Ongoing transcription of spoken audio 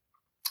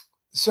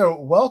So,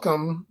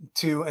 welcome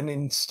to an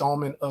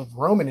installment of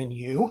Roman and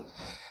You.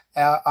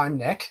 I'm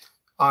Nick.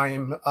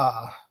 I'm.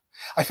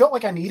 I felt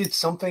like I needed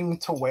something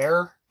to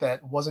wear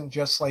that wasn't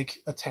just like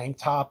a tank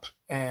top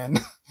and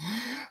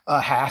a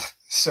hat.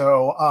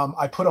 So,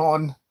 I put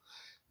on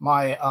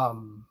my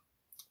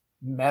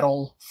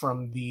medal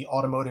from the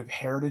Automotive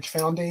Heritage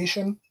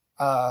Foundation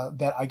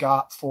that I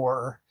got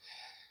for,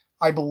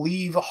 I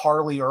believe,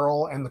 Harley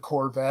Earl and the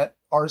Corvette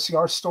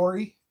RCR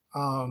story.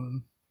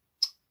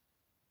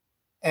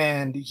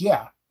 And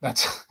yeah,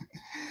 that's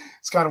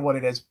it's kind of what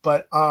it is.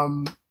 But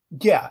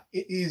yeah,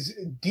 it is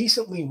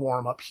decently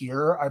warm up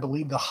here. I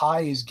believe the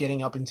high is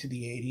getting up into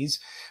the 80s,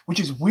 which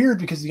is weird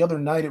because the other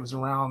night it was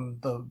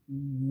around the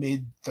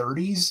mid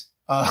 30s.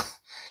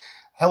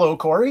 Hello,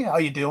 Corey, how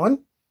you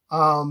doing?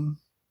 Um,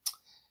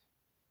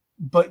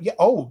 but yeah,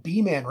 oh,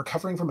 B-Man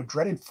recovering from a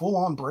dreaded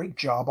full-on brake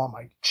job on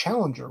my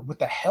Challenger with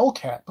the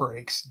Hellcat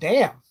brakes.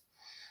 Damn.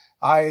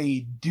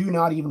 I do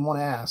not even want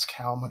to ask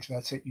how much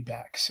that's hit you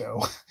back.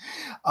 So,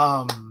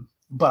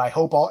 but I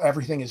hope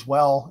everything is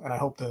well, and I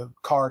hope the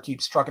car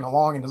keeps trucking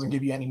along and doesn't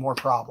give you any more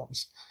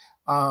problems.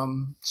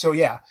 So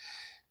yeah.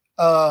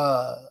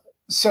 Uh,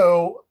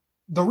 so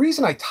the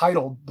reason I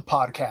titled the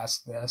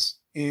podcast this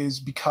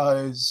is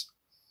because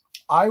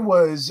I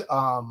was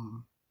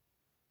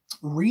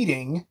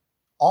reading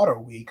Auto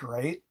Week,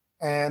 right?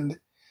 And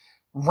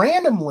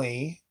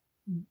randomly,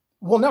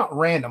 well, not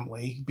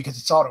randomly because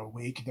it's Auto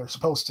Week, they're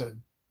supposed to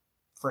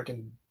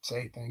freaking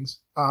say things.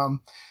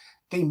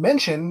 They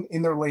mention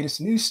in their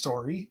latest news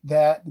story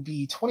that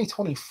the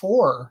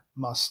 2024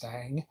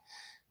 Mustang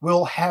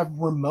will have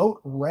remote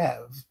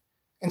rev.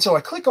 And so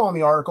I click on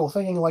the article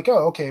thinking like,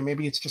 oh, okay,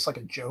 maybe it's just like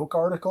a joke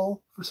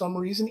article for some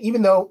reason,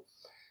 even though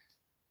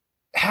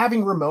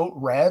having remote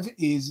rev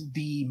is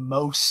the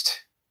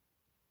most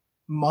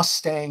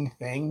Mustang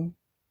thing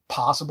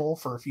possible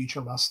for a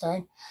future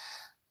Mustang.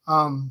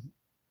 Um,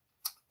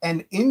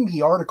 and in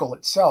the article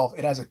itself,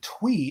 it has a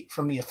tweet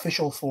from the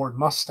official Ford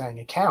Mustang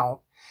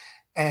account.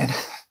 And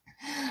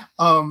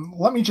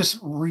let me just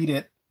read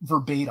it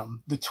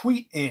verbatim. The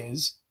tweet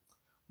is,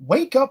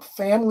 "Wake up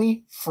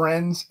family,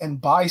 friends,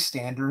 and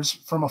bystanders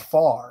from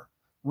afar.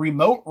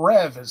 Remote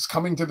rev is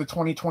coming to the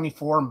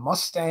 2024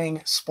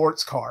 Mustang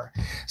sports car."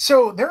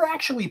 So they're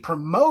actually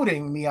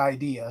promoting the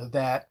idea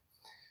that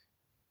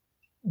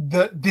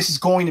this is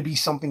going to be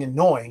something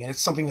annoying, and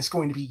it's something that's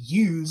going to be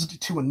used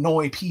to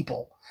annoy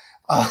people.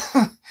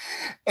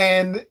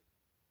 And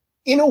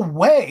in a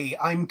way,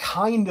 I'm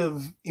kind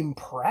of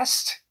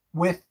impressed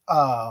with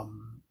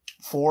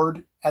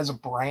Ford as a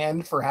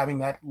brand for having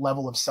that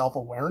level of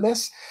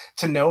self-awareness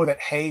to know that,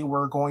 hey,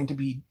 we're going to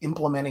be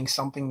implementing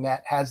something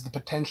that has the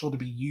potential to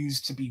be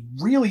used to be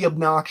really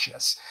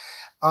obnoxious.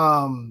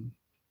 And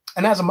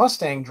as a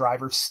Mustang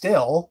driver,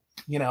 still,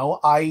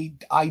 I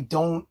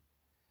don't.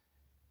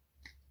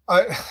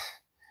 I,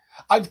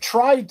 I've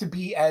tried to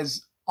be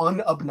as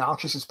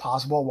unobnoxious as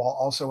possible while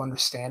also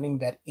understanding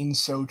that in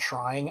so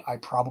trying, I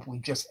probably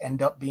just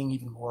end up being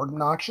even more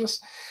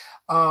obnoxious.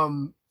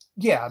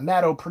 Yeah,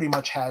 Natto pretty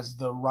much has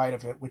the right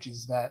of it, which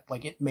is that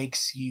like it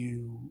makes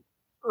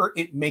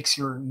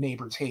your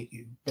neighbors hate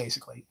you,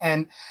 basically.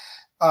 And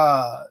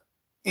uh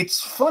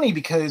it's funny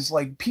because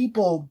like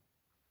people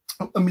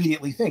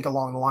immediately think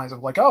along the lines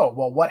of like, oh,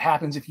 well, what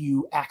happens if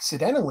you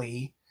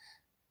accidentally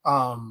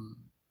um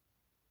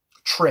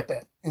trip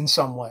it in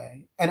some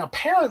way? And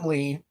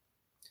apparently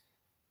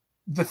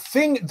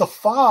the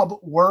fob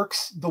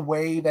works the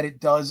way that it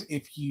does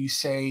if you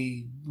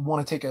say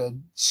want to take a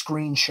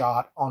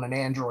screenshot on an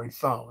Android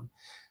phone,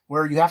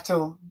 where you have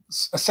to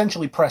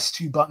essentially press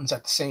two buttons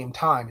at the same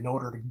time in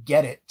order to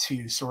get it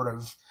to sort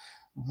of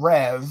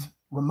rev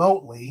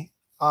remotely.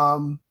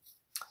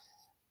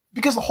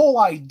 Because the whole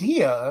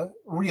idea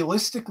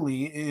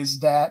realistically is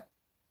that,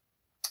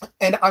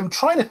 and I'm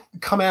trying to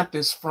come at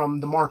this from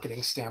the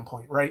marketing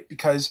standpoint, right?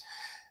 Because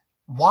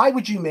why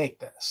would you make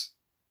this?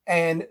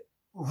 And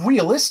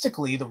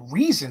realistically, the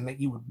reason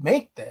that you would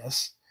make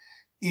this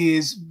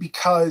is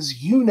because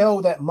you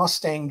know that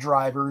Mustang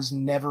drivers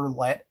never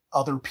let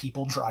other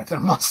people drive their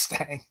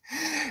Mustang.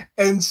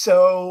 And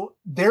so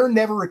they're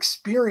never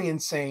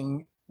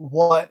experiencing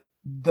what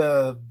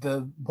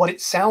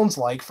it sounds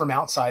like from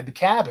outside the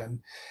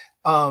cabin.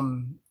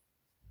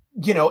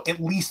 At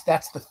least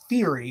that's the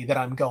theory that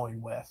I'm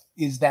going with,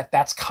 is that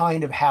that's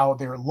kind of how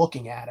they're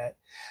looking at it.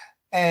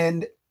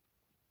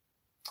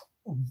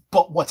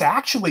 But what's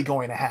actually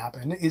going to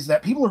happen is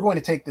that people are going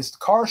to take this to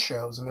car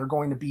shows and they're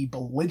going to be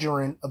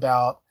belligerent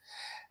about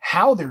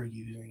how they're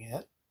using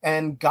it.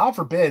 And God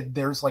forbid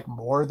there's like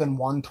more than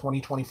one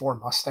 2024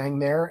 Mustang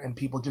there and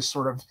people just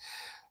sort of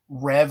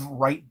rev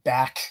right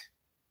back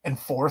and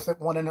forth at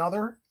one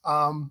another.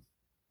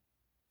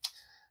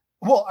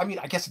 Well, I mean,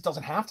 I guess it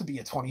doesn't have to be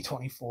a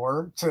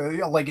 2024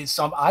 to like it's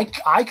some. I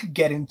could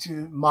get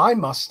into my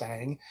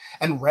Mustang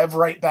and rev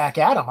right back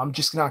at him. I'm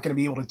just not going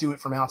to be able to do it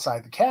from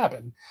outside the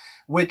cabin,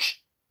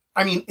 which,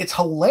 I mean, it's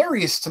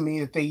hilarious to me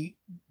that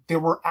there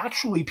were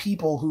actually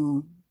people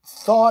who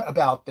thought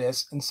about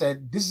this and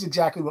said, this is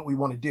exactly what we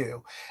want to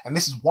do, and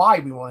this is why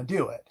we want to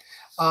do it.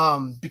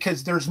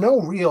 because there's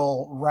no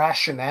real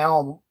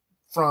rationale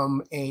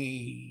from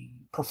a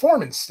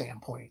performance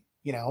standpoint,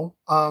 you know.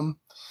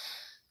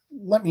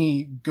 Let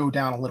me go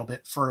down a little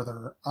bit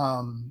further.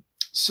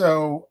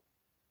 So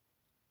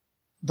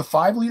the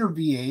 5-liter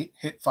V8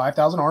 hit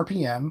 5,000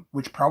 RPM,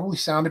 which probably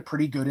sounded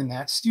pretty good in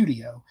that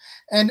studio.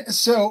 And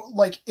so,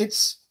 like,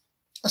 it's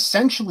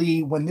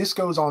essentially when this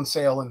goes on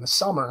sale in the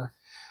summer,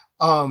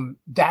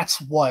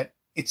 that's what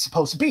it's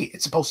supposed to be.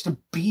 It's supposed to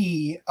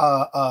be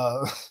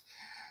a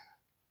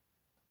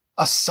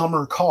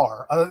summer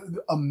car,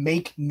 a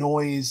make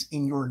noise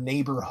in your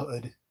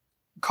neighborhood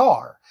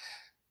car.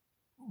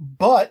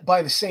 But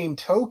by the same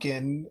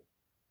token,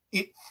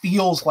 it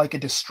feels like a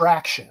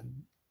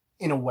distraction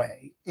in a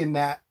way, in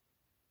that,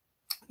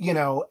 you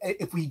know,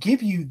 if we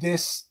give you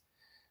this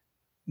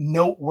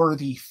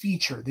noteworthy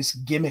feature, this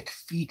gimmick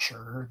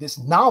feature, this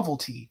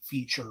novelty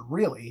feature,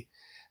 really,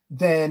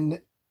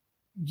 then,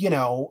 you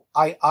know,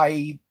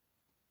 I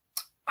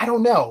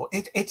don't know.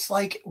 It's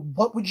like,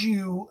 what would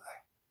you?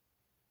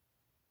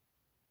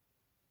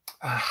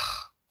 I'm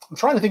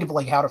trying to think of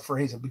like how to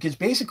phrase it, because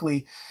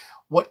basically,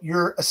 what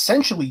you're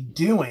essentially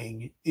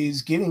doing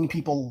is giving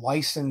people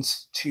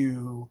license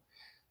to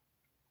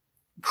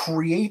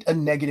create a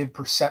negative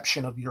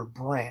perception of your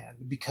brand,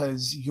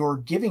 because you're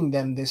giving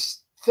them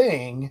this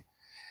thing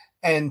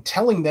and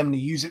telling them to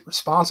use it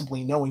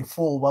responsibly, knowing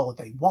full well that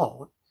they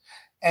won't.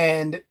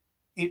 And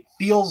it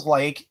feels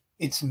like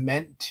it's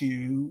meant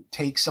to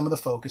take some of the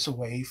focus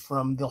away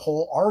from the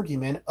whole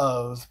argument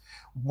of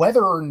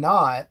whether or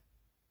not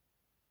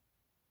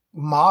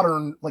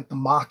modern, like the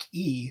Mach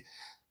E,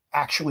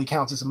 actually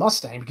counts as a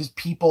Mustang, because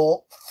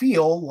people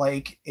feel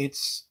like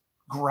it's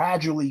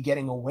gradually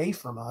getting away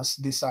from us,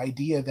 this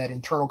idea that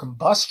internal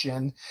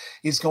combustion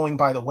is going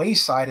by the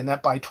wayside, and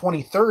that by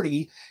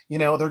 2030, you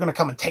know, they're going to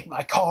come and take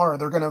my car,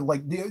 they're going to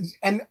like,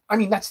 and I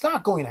mean, that's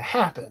not going to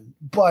happen.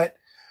 But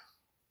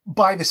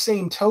by the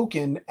same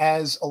token,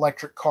 as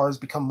electric cars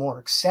become more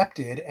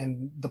accepted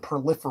and the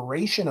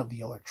proliferation of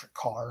the electric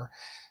car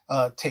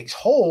takes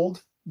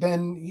hold,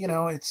 then, you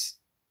know, it's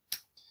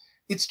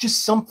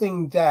just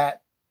something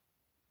that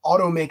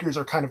automakers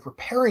are kind of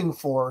preparing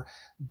for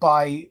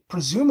by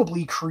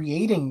presumably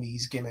creating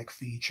these gimmick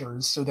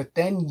features, so that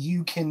then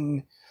you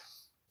can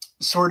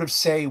sort of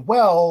say,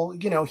 well,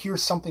 you know,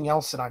 here's something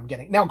else that I'm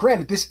getting. Now,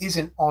 granted, this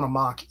isn't on a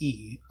Mach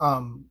E,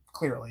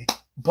 clearly,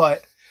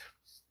 but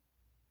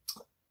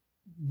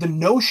the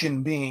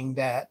notion being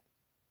that,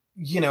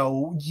 you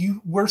know,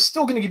 we're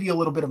still going to give you a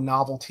little bit of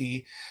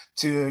novelty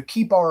to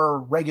keep our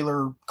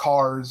regular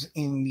cars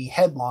in the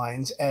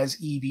headlines as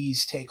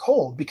EVs take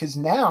hold, because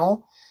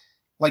now,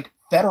 like,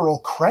 federal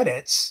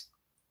credits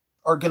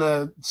are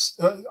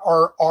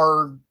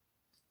are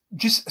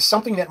just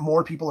something that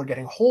more people are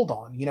getting hold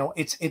on. You know,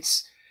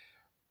 it's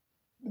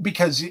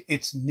because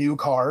it's new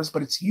cars,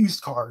 but it's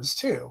used cars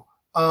too.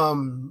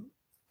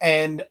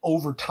 And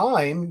over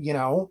time, you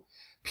know,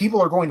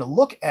 people are going to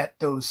look at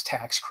those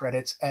tax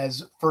credits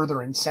as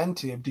further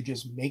incentive to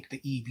just make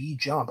the EV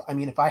jump. I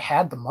mean, if I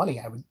had the money,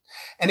 I would,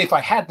 and if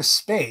I had the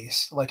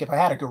space, like if I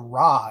had a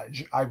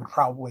garage, I would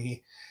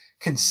probably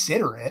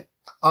consider it.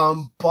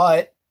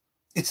 But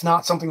it's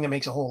not something that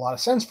makes a whole lot of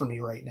sense for me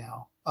right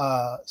now.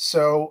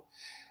 So,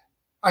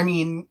 I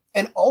mean,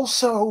 and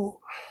also,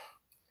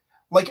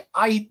 like,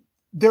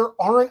 there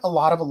aren't a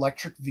lot of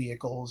electric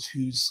vehicles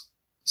whose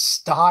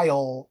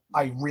style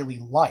I really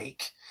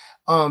like,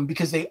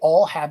 because they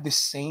all have this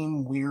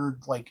same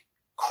weird, like,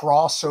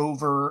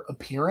 crossover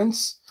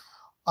appearance.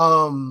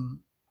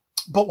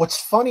 But what's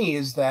funny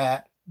is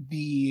that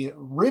the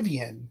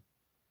Rivian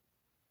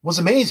was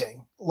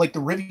amazing. Like the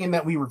Rivian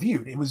that we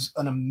reviewed, it was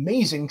an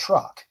amazing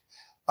truck.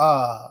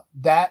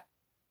 That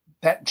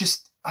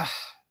just,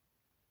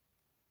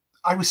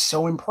 I was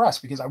so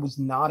impressed because I was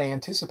not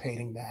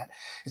anticipating that.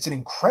 It's an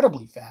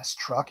incredibly fast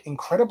truck,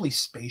 incredibly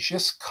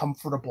spacious,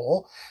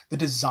 comfortable. The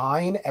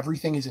design,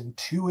 everything is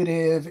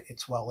intuitive.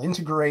 It's well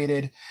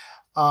integrated.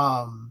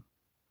 And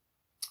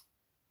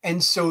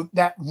so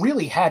that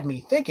really had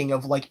me thinking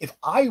of, like, if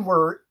I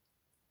were,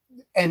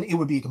 and it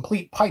would be a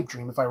complete pipe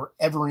dream if I were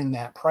ever in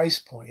that price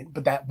point,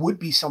 but that would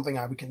be something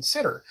I would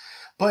consider.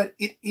 But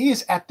it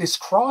is at this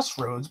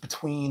crossroads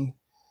between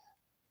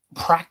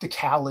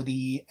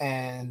practicality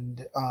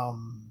and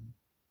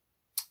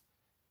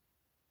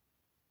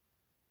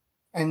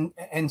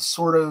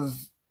sort of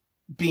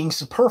being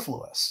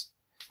superfluous.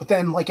 But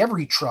then, like,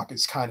 every truck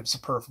is kind of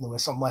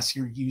superfluous unless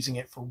you're using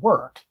it for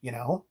work. You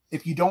know,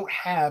 if you don't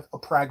have a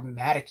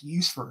pragmatic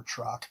use for a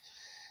truck,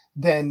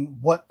 then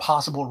what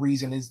possible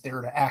reason is there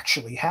to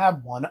actually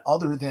have one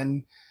other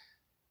than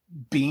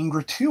being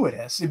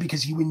gratuitous?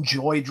 Because you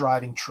enjoy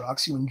driving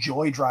trucks, you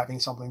enjoy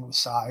driving something with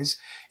size.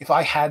 If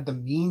I had the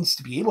means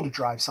to be able to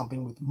drive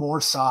something with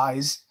more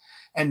size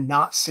and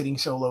not sitting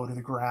so low to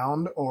the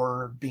ground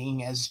or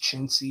being as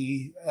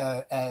chintzy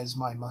as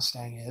my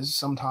Mustang is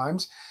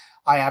sometimes,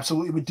 I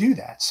absolutely would do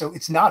that. So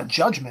it's not a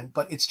judgment,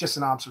 but it's just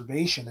an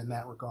observation in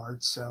that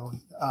regard. So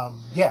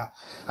yeah,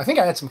 I think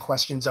I had some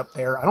questions up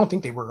there. I don't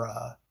think they were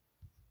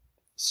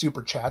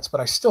super chats,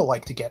 but I still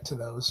like to get to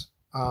those.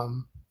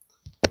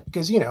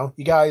 because, you know,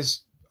 you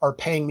guys are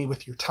paying me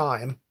with your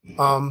time.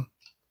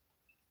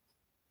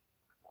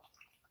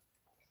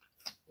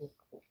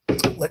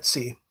 Let's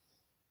see.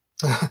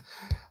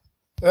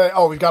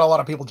 Oh, we've got a lot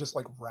of people just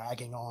like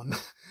ragging on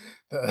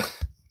the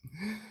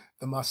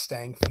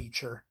Mustang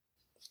feature.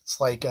 It's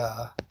like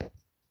a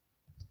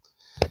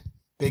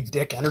big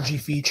dick energy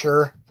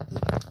feature.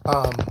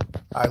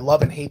 I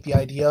love and hate the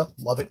idea.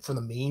 Love it for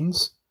the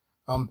memes.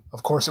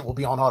 Of course, it will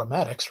be on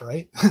automatics,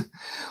 right?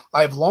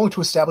 I have longed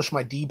to establish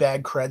my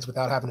D-bag creds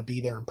without having to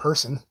be there in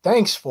person.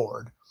 Thanks,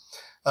 Ford.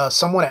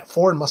 Someone at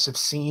Ford must have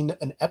seen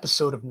an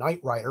episode of Knight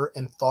Rider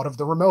and thought of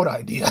the remote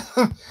idea.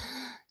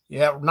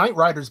 Yeah, Knight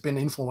Rider's been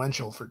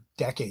influential for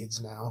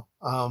decades now.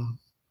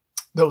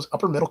 Those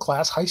upper middle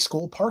class high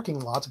school parking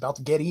lots about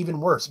to get even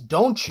worse.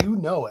 Don't you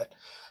know it?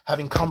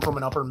 Having come from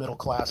an upper middle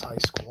class high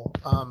school.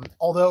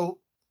 Although,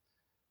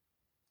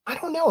 I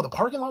don't know, the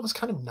parking lot was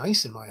kind of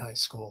nice in my high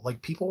school.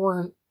 Like, people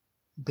weren't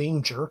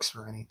being jerks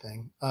or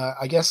anything.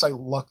 I guess I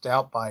lucked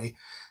out by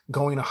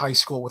going to high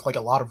school with like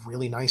a lot of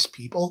really nice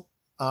people.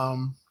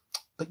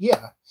 But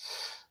yeah.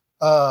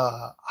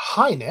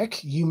 Hi,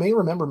 Nick. You may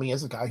remember me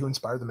as the guy who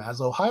inspired the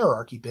Maslow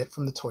hierarchy bit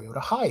from the Toyota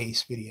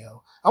Hi-Ace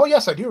video. Oh,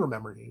 yes, I do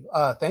remember you.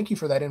 Thank you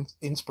for that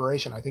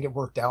inspiration. I think it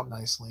worked out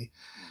nicely.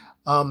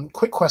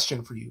 Quick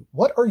question for you.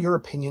 What are your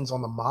opinions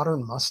on the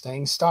modern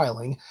Mustang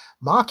styling,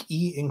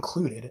 Mach-E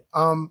included?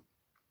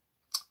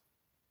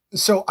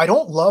 So I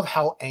don't love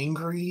how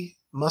angry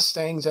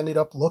Mustangs ended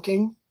up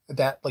looking,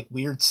 that like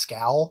weird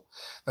scowl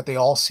that they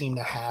all seem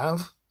to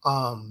have,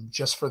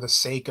 just for the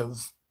sake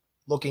of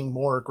looking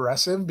more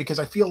aggressive, because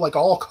I feel like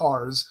all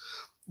cars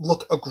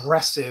look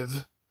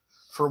aggressive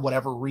for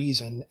whatever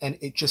reason, and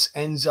it just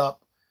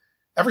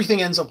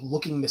everything ends up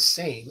looking the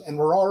same. And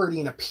we're already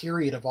in a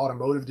period of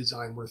automotive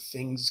design where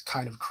things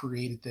kind of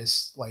created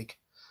this like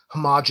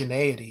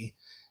homogeneity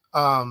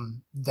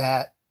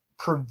that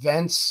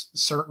prevents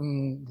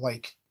certain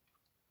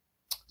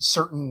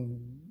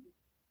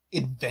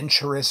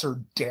adventurous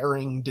or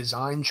daring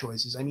design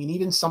choices. I mean,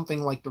 even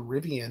something like the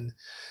Rivian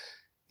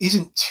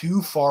isn't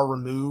too far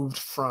removed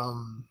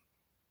from,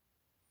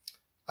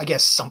 I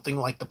guess, something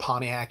like the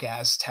Pontiac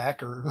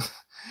Aztek or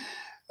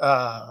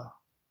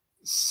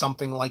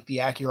something like the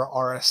Acura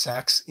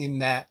RSX, in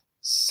that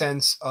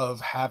sense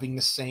of having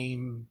the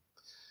same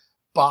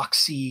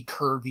boxy,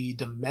 curvy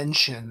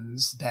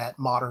dimensions that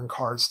modern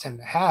cars tend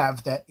to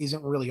have, that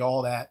isn't really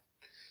all that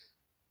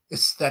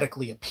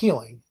aesthetically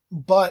appealing.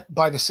 But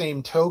by the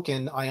same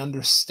token, I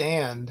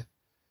understand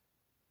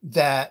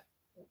that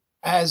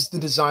as the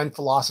design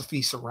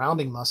philosophy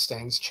surrounding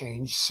Mustangs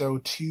changed, so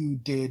too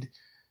did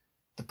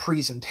the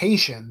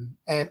presentation,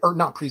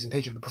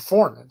 the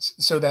performance,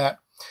 so that,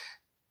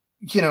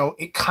 you know,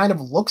 it kind of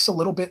looks a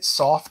little bit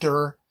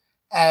softer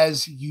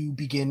as you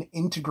begin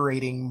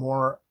integrating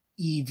more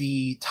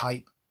EV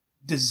type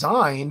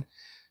design,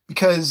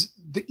 because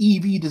the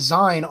EV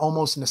design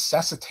almost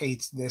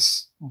necessitates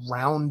this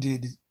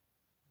rounded,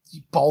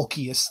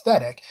 bulky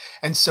aesthetic.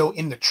 And so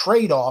in the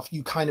trade-off,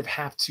 you kind of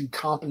have to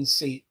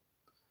compensate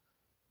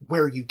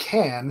where you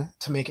can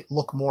to make it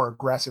look more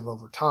aggressive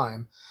over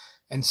time.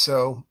 And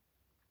so,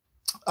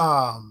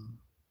 I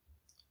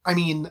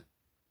mean,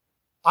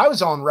 I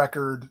was on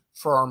record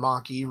for our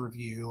Mach-E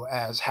review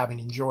as having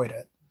enjoyed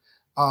it.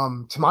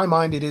 To my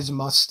mind, it is a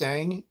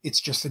Mustang.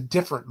 It's just a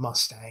different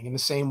Mustang, in the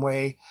same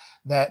way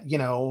that, you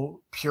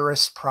know,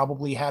 purists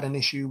probably had an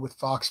issue with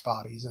Fox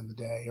bodies in the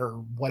day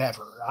or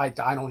whatever. I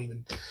don't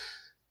even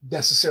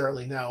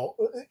necessarily know.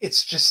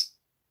 It's just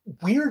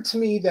weird to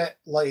me that,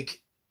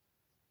 like,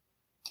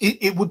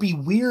 it would be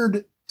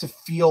weird to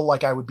feel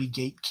like I would be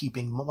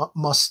gatekeeping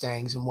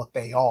Mustangs and what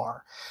they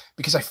are,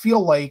 because I feel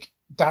like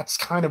that's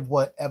kind of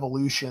what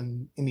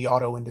evolution in the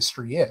auto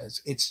industry is.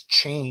 It's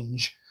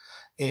change.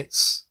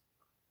 It's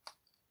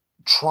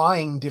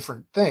trying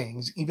different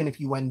things, even if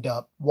you end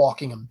up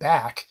walking them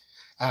back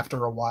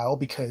after a while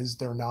because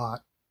they're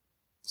not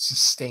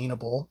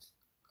sustainable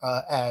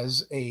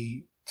as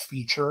a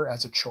feature,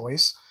 as a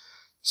choice.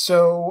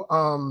 So,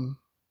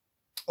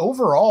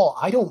 overall,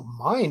 I don't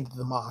mind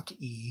the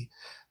Mach-E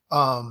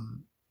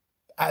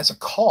as a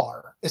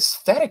car.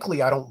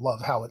 Aesthetically, I don't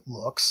love how it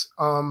looks.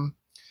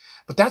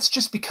 But that's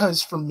just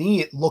because, for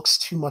me, it looks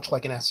too much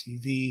like an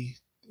SUV.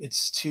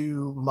 It's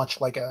too much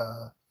like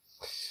a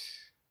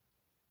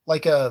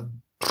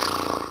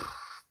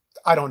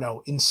I don't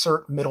know,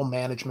 insert middle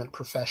management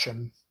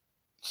profession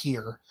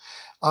here,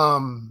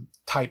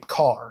 type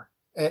car.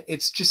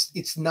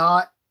 It's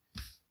not,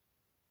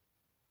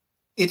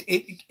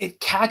 it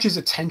catches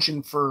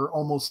attention for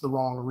almost the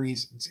wrong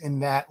reasons, in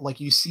that, like,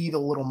 you see the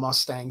little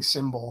Mustang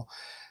symbol,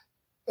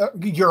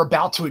 you're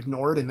about to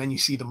ignore it, and then you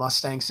see the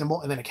Mustang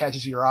symbol, and then it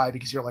catches your eye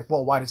because you're like,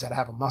 well, why does that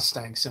have a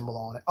Mustang symbol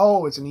on it?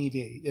 Oh, it's an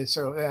EV.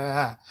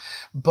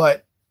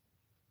 But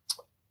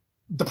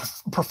the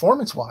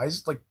performance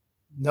wise, like,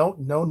 no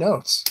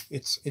notes.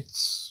 It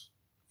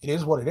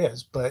is what it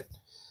is. But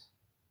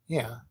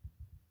yeah,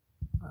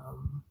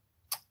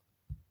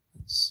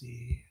 let's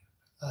see.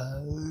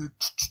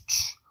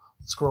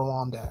 Scroll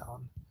on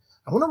down.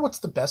 I wonder what's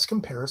the best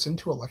comparison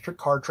to electric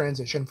car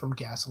transition from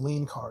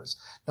gasoline cars.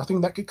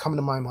 Nothing that could come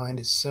to my mind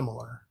is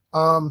similar.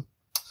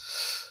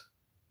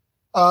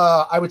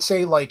 I would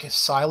say like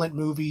silent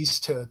movies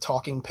to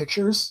talking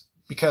pictures,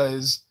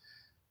 because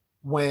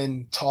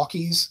when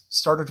talkies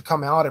started to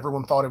come out,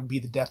 everyone thought it would be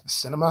the death of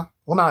cinema.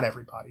 Well, not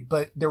everybody,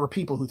 but there were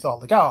people who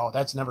thought like, oh,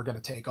 that's never going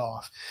to take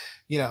off.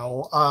 You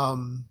know,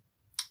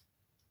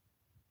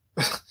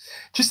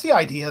 just the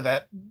idea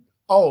that,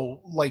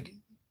 oh, like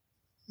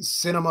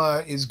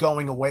cinema is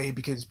going away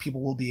because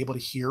people will be able to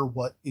hear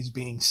what is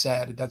being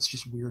said. That's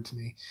just weird to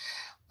me.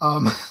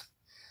 Um,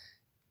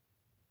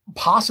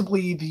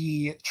 Possibly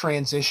the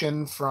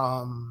transition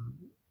from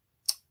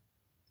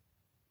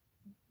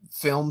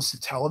films to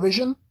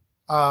television,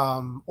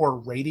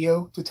 or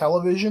radio to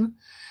television.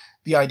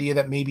 The idea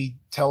that maybe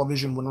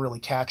television wouldn't really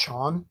catch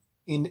on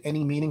in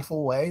any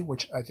meaningful way,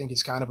 which I think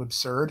is kind of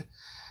absurd.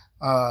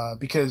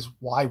 Because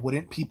why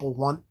wouldn't people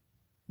want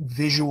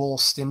visual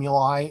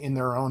stimuli in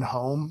their own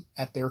home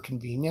at their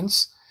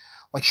convenience?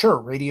 Like, sure,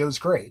 radio's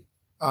great.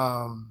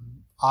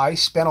 I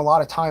spent a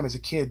lot of time as a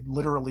kid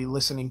literally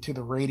listening to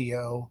the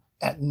radio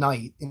at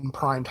night in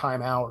prime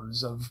time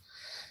hours of,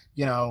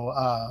 you know,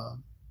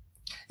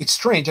 it's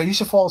strange. I used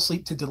to fall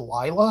asleep to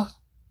Delilah,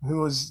 who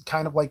was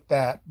kind of like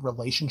that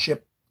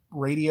relationship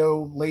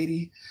radio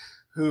lady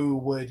who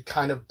would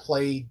kind of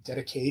play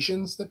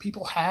dedications that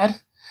people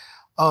had.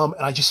 And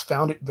I just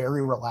found it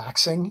very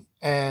relaxing.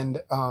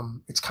 And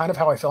it's kind of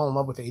how I fell in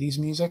love with 80s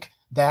music,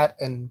 that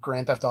and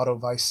Grand Theft Auto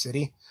Vice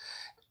City.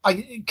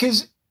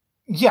 Because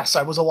yes,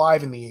 I was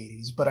alive in the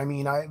 80s, but I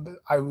mean,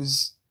 I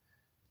was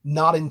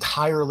not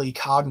entirely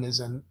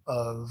cognizant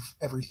of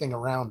everything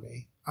around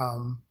me.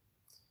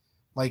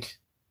 Like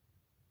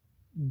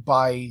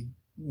by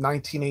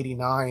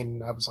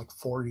 1989, I was like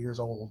 4 years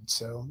old,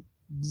 so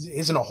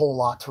isn't a whole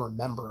lot to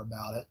remember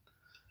about it.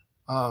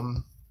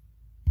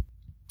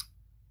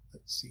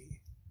 Let's see.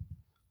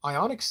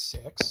 Ioniq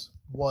 6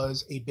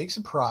 was a big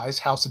surprise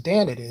how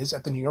sedan it is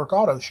at the New York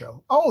Auto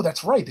Show. Oh,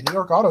 that's right, the New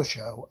York Auto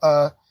Show.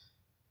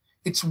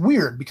 It's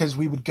weird because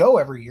we would go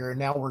every year and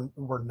now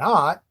we're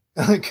not,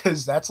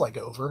 because that's like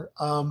over.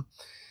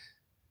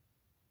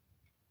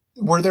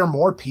 Were there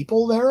more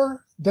people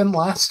there than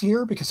last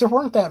year? Because there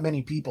weren't that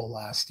many people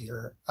last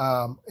year,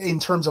 in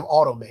terms of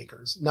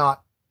automakers,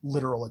 not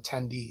literal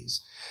attendees.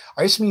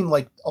 I just mean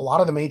like a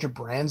lot of the major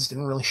brands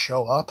didn't really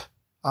show up,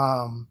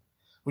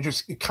 which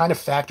was, it kind of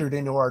factored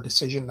into our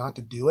decision not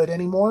to do it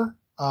anymore.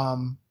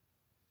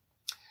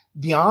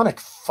 The Ioniq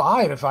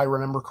 5, if I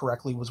remember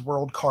correctly, was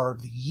World Car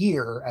of the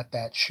Year at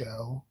that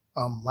show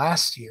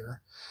last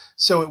year.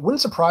 So it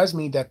wouldn't surprise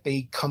me that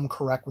they come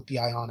correct with the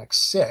Ioniq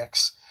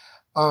 6.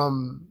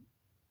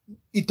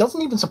 It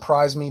doesn't even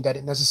surprise me that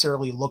it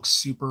necessarily looks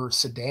super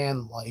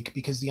sedan-like,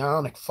 because the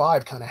Ioniq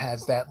 5 kind of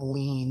has that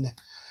lean,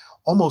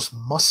 almost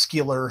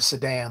muscular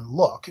sedan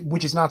look,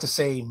 which is not to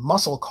say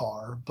muscle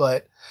car,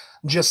 but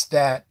just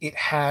that it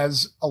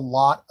has a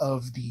lot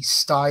of the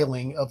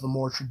styling of the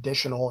more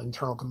traditional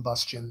internal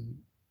combustion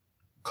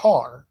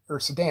car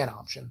or sedan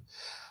option.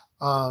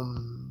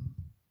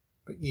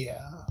 But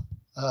yeah,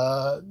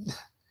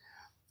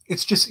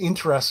 it's just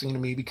interesting to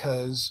me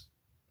because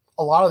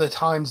a lot of the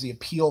times the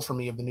appeal for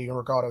me of the New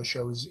York Auto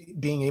Show is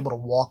being able to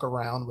walk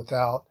around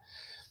without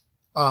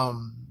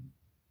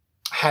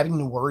having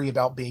to worry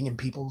about being in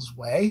people's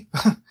way.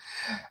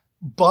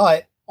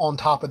 But on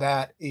top of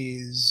that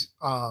is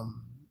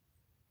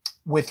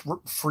with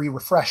free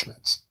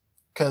refreshments,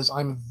 because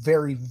I'm a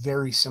very,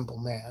 very simple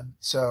man.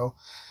 So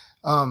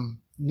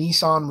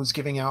Nissan was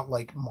giving out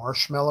like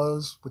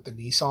marshmallows with the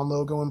Nissan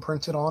logo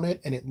imprinted on it,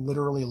 and it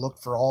literally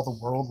looked for all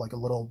the world like a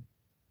little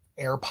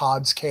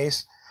AirPods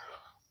case.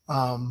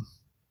 And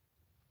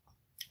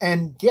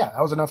yeah,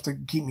 that was enough to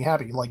keep me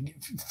happy. Like,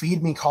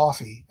 feed me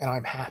coffee and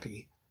I'm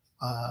happy.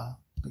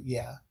 But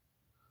yeah.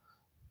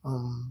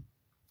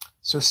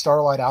 So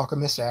Starlight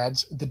Alchemist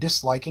adds, the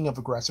disliking of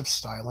aggressive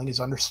styling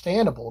is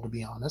understandable, to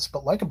be honest,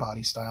 but like a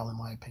body style, in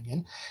my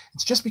opinion,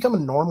 it's just become a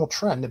normal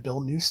trend to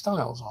build new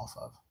styles off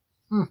of.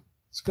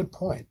 It's a good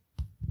point.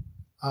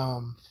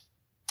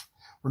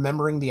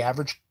 Remembering the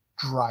average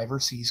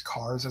driver sees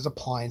cars as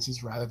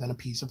appliances rather than a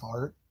piece of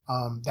art.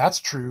 That's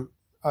true,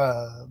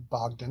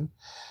 Bogdan.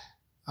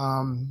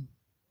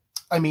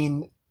 I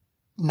mean,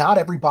 not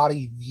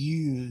everybody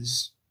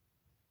views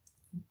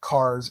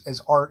cars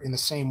as art in the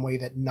same way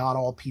that not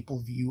all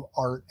people view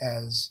art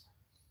as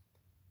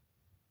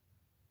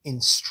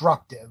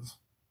instructive.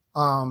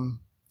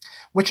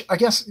 Which I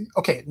guess,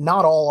 okay,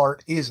 not all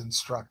art is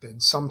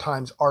instructive.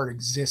 Sometimes art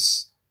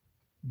exists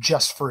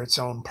just for its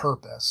own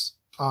purpose.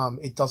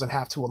 It doesn't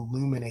have to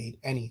illuminate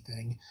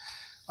anything.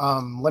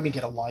 Let me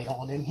get a light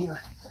on in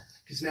here,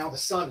 because now the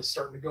sun is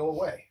starting to go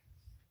away.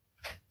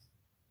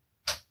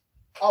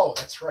 Oh,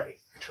 that's right.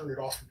 I turned it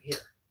off from here.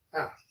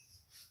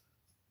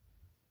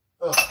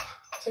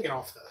 Taking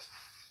off the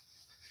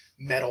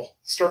metal.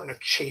 It's starting to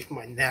chafe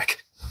my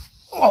neck.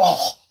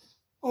 Oh,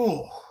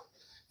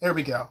 there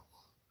we go.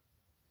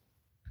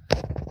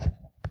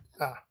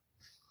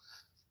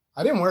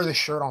 I didn't wear this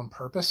shirt on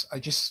purpose. I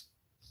just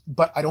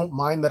but I don't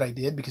mind that I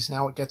did because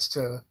now it gets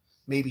to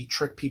maybe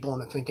trick people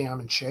into thinking I'm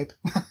in shape.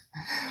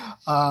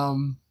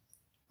 um,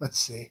 let's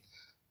see.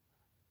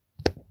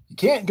 You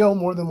can't go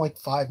more than like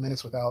 5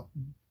 minutes without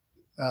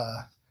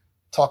uh,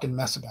 talking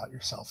mess about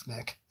yourself,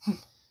 Nick.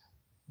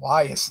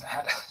 Why is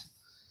that?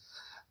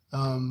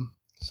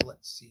 So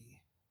let's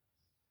see.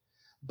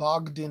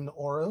 Bogdan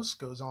Oros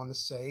goes on to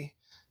say,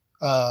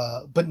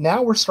 but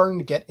now we're starting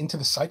to get into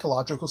the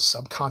psychological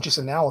subconscious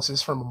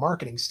analysis from a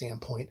marketing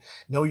standpoint.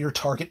 Know your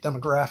target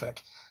demographic.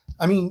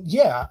 I mean,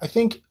 yeah, I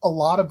think a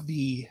lot of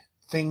the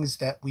things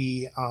that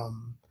we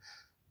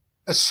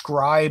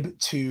ascribe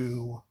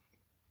to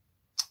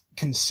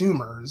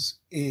consumers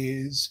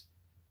is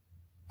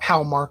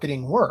how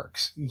marketing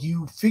works.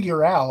 You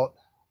figure out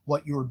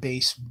what your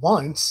base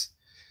wants,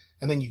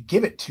 and then you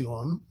give it to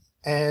them,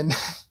 and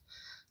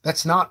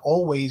that's not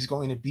always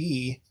going to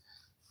be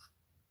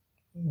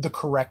the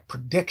correct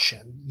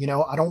prediction. You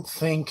know, I don't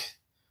think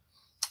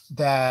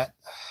that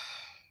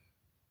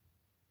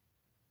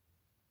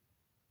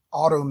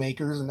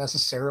automakers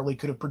necessarily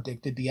could have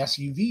predicted the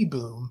SUV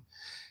boom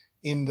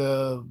in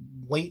the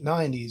late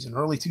 90s and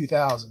early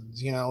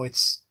 2000s. You know,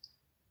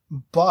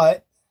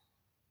 but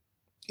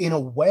in a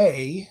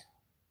way,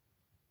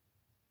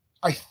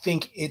 I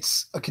think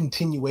it's a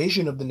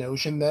continuation of the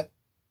notion that,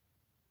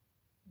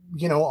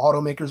 you know,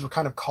 automakers were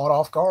kind of caught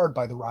off guard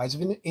by the rise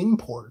of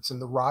imports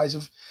and the rise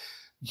of,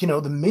 you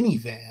know, the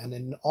minivan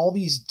and all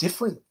these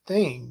different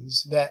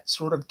things that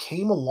sort of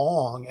came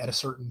along at a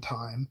certain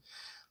time,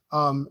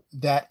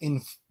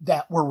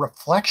 that were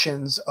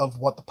reflections of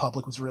what the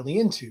public was really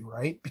into,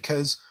 right?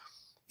 Because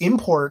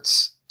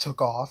imports took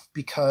off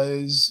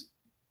because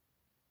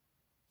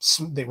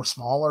they were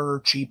smaller,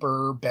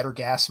 cheaper, better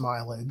gas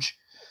mileage.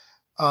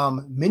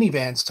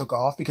 Minivans took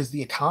off because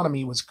the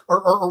economy was,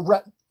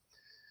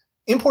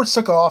 imports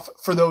took off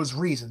for those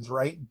reasons,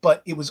 right?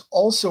 But it was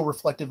also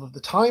reflective of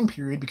the time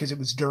period because it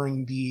was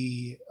during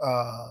the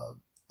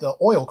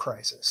oil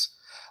crisis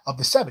of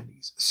the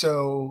 70s.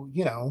 So,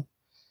 you know,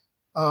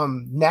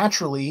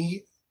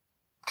 naturally,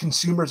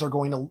 consumers are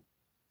going to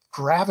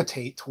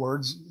gravitate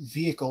towards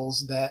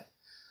vehicles that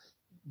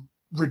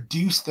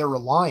reduce their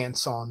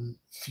reliance on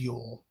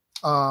fuel.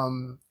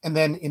 And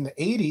then in the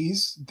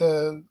 80s,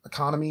 the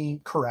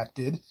economy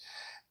corrected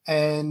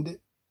and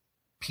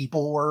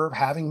people were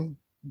having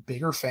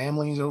bigger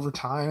families over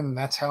time. And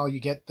that's how you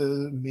get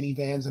the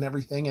minivans and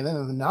everything. And then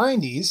in the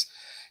 90s,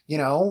 you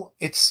know,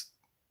 it's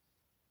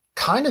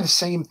kind of the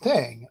same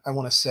thing, I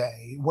want to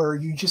say, where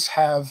you just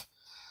have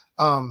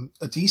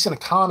a decent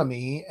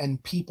economy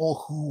and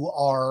people who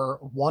are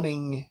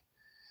wanting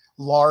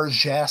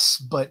largesse,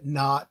 but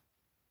not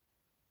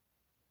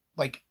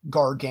like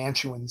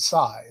gargantuan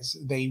size.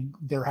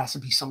 There has to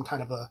be some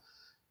kind of a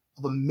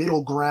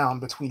middle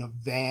ground between a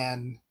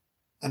van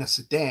and a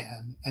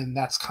sedan, and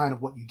that's kind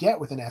of what you get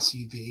with an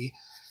SUV.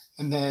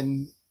 And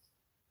then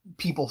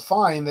people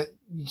find that,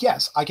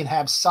 yes, I can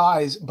have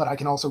size, but I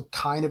can also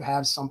kind of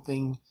have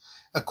something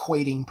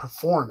equating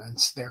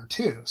performance there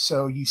too.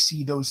 So you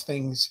see those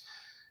things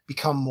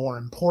become more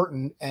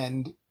important,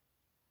 and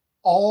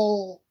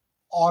all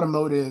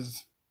automotive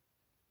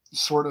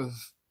sort of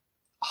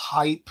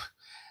hype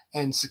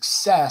and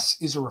success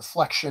is a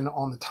reflection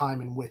on the time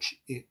in which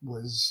it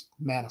was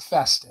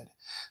manifested.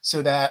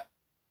 So that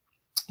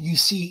you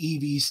see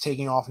EVs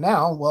taking off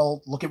now.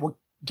 Well, look at what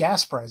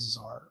gas prices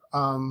are.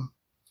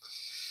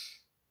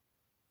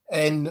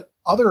 And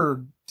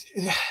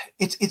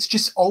it's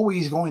just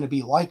always going to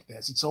be like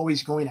this. It's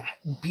always going to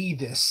be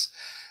this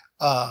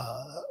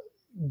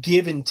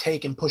give and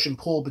take and push and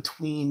pull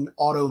between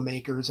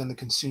automakers and the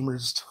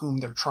consumers to whom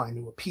they're trying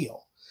to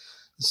appeal.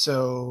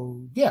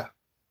 So yeah,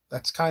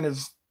 that's kind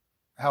of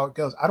how it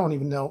goes. I don't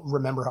even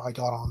remember how I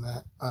got on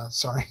that.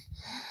 Sorry.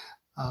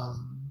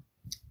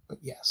 But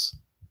yes.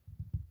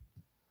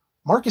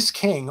 Marcus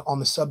King, on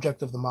the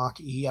subject of the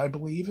Mach-E, I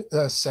believe,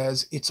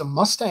 says, it's a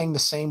Mustang the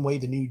same way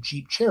the new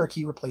Jeep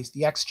Cherokee replaced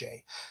the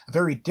XJ. A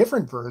very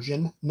different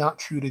version, not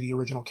true to the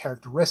original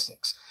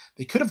characteristics.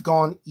 They could have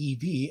gone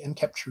EV and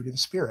kept true to the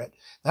spirit.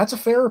 That's a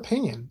fair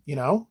opinion, you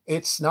know?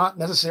 It's not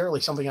necessarily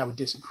something I would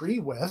disagree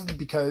with,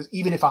 because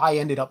even if I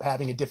ended up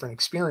having a different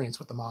experience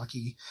with the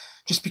Mach-E,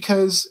 just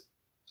because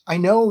I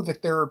know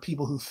that there are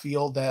people who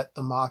feel that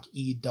the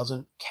Mach-E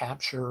doesn't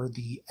capture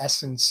the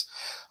essence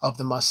of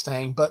the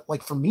Mustang, but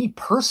like for me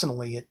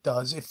personally, it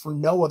does, if for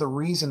no other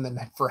reason than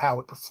for how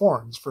it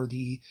performs, for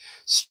the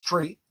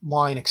straight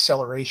line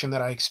acceleration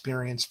that I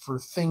experience, for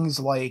things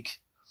like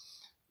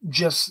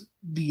just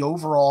the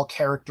overall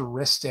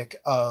characteristic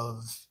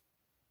of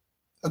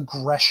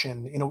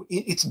aggression. You know,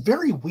 it's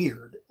very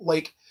weird.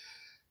 Like,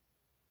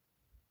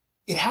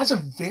 it has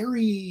a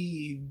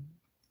very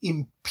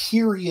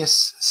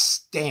imperious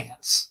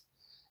stance.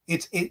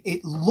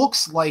 It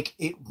looks like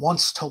it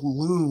wants to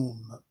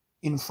loom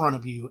in front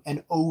of you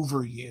and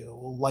over you,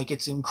 like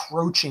it's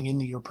encroaching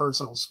into your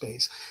personal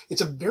space. It's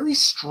a very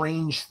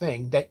strange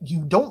thing that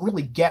you don't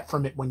really get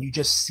from it when you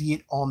just see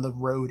it on the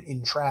road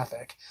in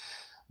traffic.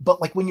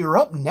 But like when you're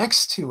up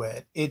next to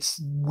it, it's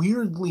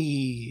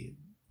weirdly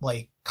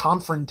like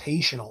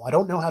confrontational. I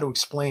don't know how to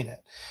explain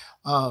it.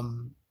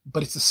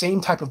 But it's the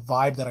same type of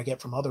vibe that I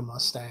get from other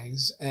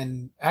Mustangs.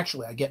 And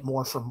actually I get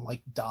more from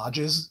like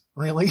Dodges,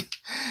 really,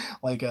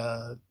 like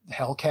a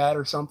Hellcat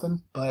or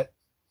something. But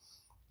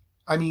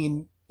I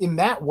mean, in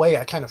that way,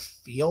 I kind of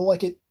feel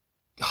like it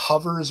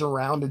hovers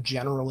around a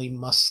generally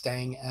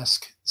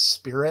Mustang-esque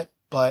spirit,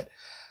 but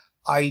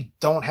I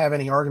don't have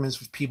any arguments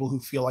with people who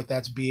feel like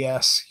that's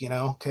BS,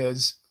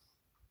 because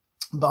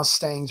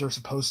Mustangs are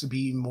supposed to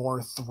be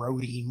more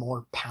throaty,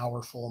 more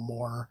powerful,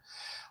 more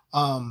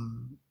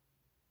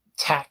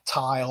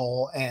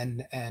tactile,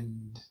 and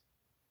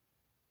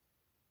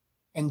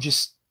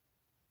just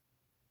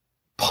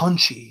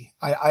punchy.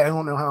 I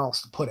don't know how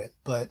else to put it,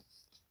 but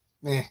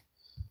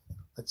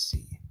let's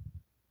see.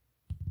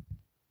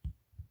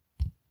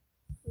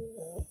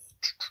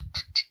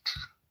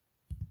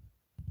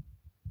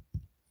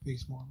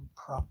 These more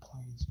prop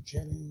planes,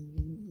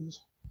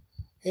 Jennings.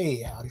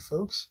 Hey, howdy,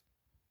 folks.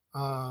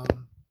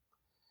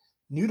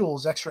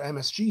 Noodles Extra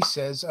MSG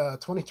says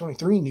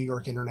 2023 New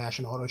York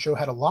International Auto Show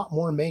had a lot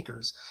more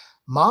makers.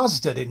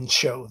 Mazda didn't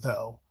show,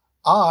 though.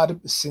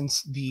 Odd,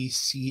 since the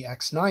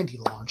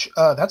CX-90 launch.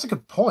 That's a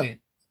good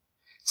point.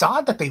 It's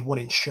odd that they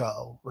wouldn't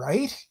show,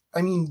 right?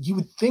 I mean, you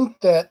would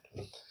think that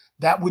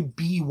would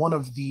be one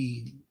of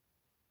the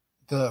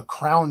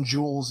crown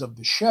jewels of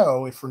the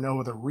show, if for no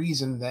other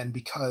reason than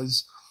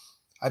because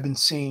I've been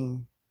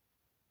seeing,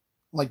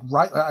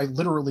 I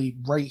literally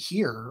right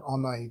here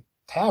on my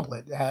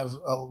tablet have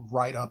a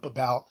write-up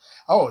about,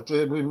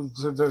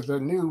 the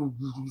new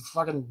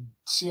fucking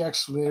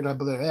CX, blah,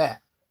 blah, blah.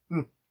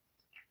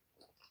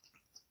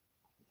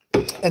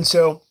 And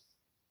so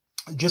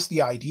just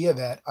the idea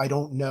that I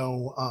don't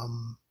know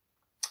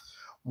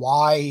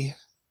why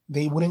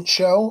they wouldn't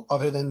show,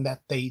 other than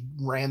that they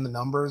ran the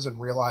numbers and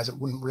realized it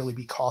wouldn't really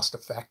be cost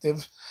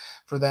effective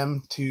for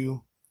them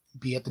to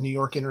be at the New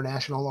York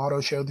International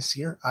Auto Show this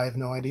year. I have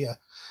no idea.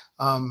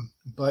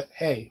 But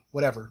hey,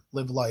 whatever,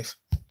 live life.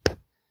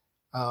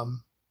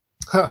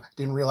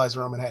 Didn't realize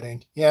Roman had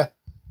ink. Yeah,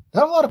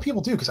 not a lot of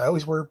people do, because I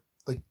always wear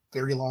like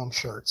very long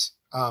shirts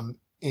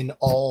in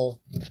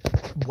all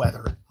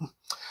weather.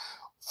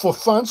 For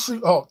fancy,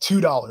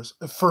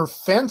 $2 for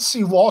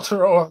fancy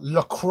water or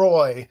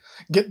LaCroix,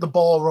 get the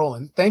ball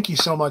rolling. Thank you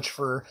so much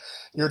for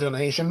your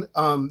donation.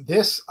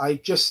 This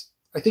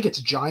I think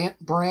it's Giant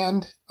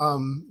brand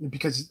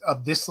because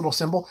of this little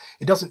symbol.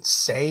 It doesn't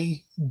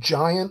say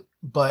Giant,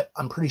 but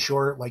I'm pretty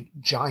sure like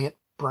Giant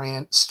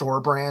brand,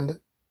 store brand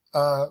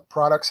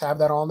products have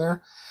that on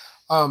there.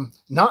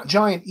 Not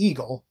Giant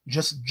Eagle,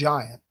 just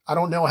Giant. I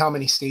don't know how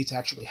many states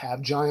actually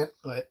have Giant,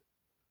 but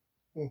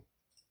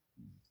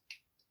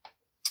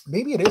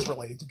maybe it is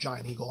related to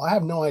Giant Eagle. I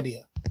have no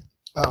idea.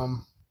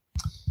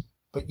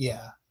 But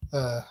yeah,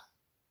 let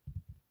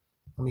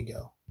me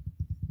go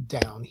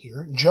down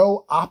here.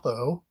 Joe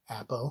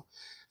Appo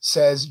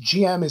says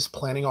GM is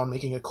planning on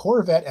making a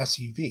Corvette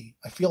SUV.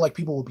 I feel like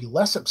people will be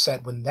less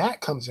upset when that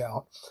comes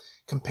out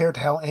compared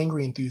to how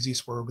angry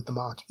enthusiasts were with the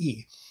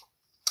Mach-E.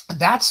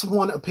 That's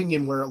one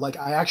opinion where like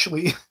I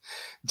actually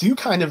do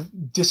kind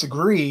of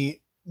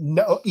disagree,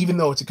 no, even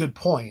though it's a good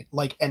point,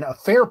 like, and a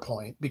fair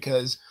point,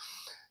 because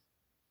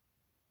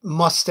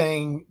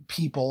Mustang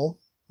people,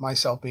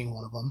 myself being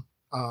one of them,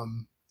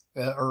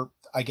 or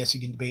I guess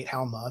you can debate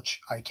how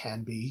much I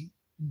can be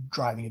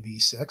driving a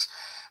V6,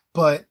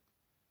 but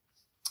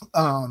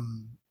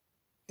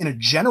in a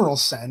general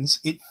sense,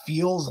 it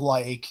feels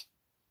like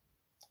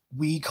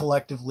we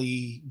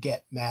collectively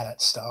get mad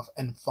at stuff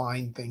and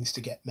find things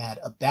to get mad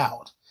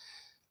about.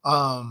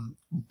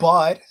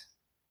 But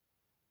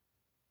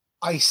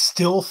I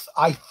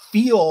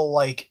feel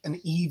like an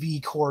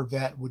EV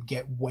Corvette would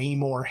get way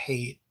more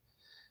hate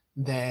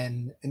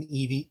than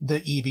the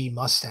EV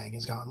Mustang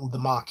has gotten, the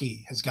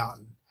Mach-E has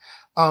gotten.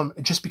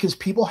 Just because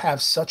people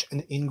have such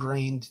an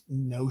ingrained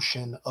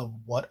notion of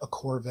what a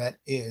Corvette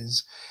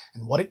is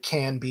and what it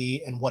can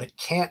be and what it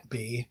can't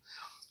be,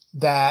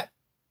 that,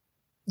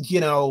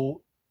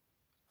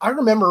 I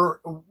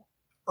remember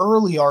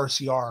early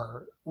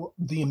RCR,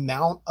 the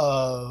amount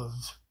of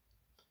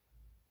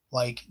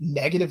like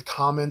negative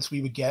comments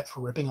we would get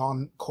for ripping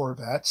on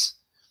Corvettes.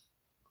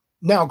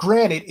 Now,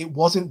 granted, it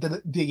wasn't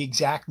the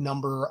exact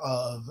number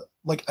of,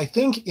 like, I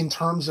think in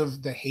terms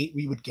of the hate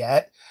we would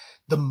get,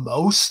 the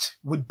most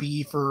would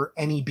be for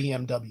any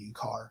BMW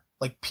car.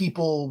 Like,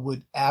 people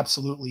would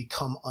absolutely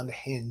come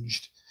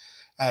unhinged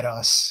at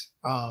us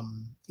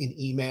in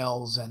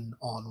emails and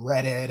on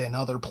Reddit and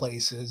other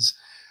places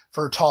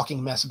for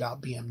talking mess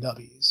about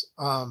BMWs.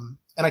 And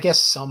I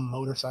guess some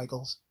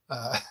motorcycles.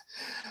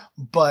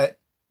 But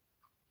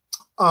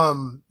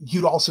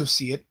you'd also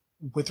see it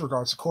with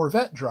regards to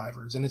Corvette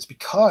drivers. And it's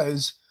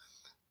because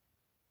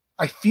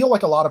I feel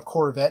like a lot of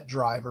Corvette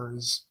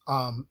drivers,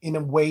 in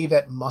a way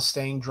that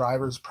Mustang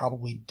drivers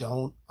probably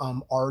don't,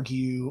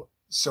 argue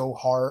so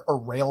hard or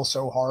rail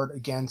so hard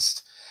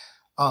against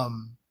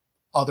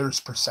others'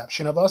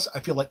 perception of us. I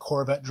feel like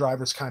Corvette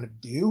drivers kind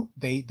of do.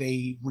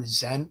 They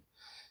resent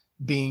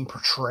being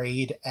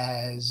portrayed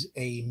as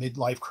a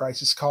midlife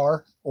crisis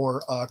car,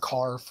 or a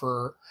car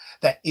for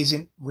that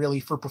isn't really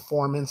for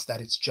performance,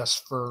 that it's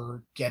just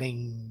for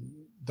getting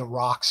the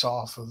rocks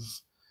off of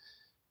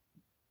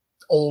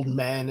old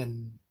men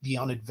and the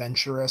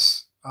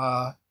unadventurous.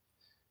 And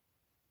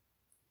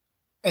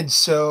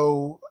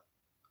so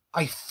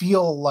I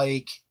feel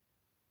like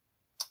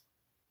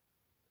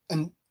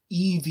an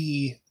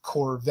EV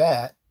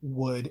Corvette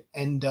would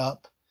end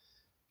up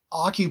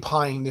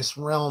occupying this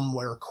realm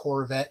where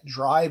Corvette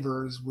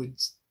drivers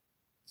would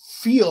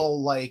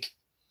feel like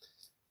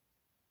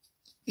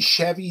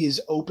Chevy is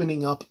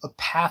opening up a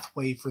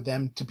pathway for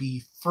them to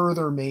be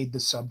further made the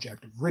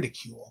subject of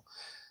ridicule.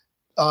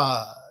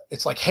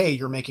 It's like, hey,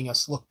 you're making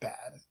us look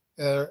bad.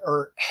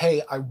 Or,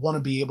 hey, I want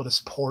to be able to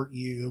support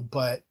you,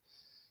 but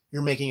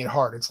you're making it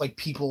hard. It's like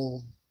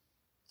people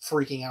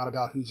freaking out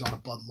about who's on a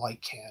Bud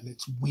Light can.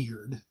 It's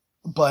weird.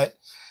 But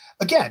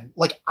again,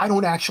 like, I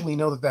don't actually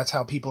know that that's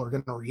how people are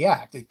going to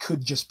react. It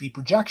could just be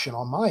projection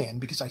on my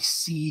end, because I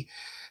see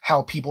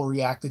how people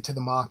reacted to the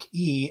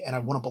Mach-E, and I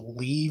want to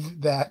believe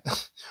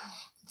that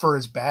for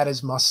as bad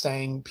as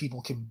Mustang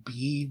people can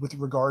be with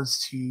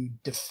regards to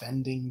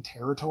defending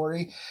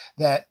territory,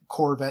 that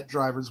Corvette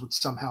drivers would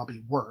somehow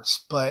be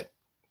worse. But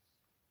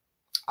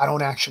I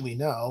don't actually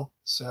know.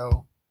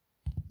 So,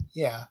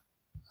 yeah.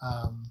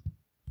 Let's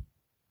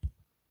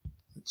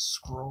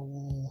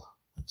scroll.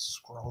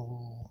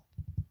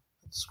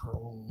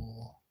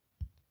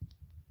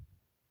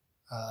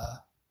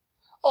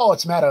 Oh,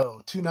 it's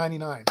Matto,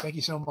 $2.99. Thank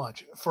you so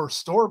much for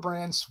store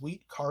brand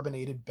sweet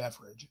carbonated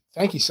beverage.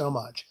 Thank you so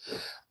much.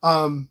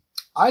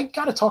 I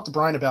got to talk to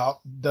Brian about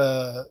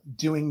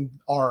doing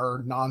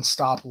our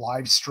nonstop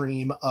live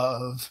stream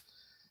of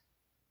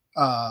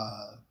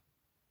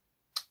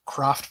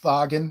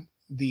Kraftwagen,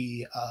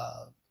 the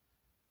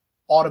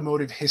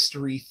automotive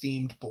history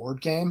themed board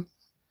game.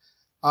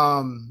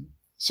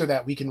 So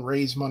that we can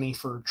raise money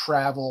for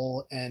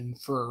travel and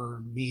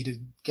for me to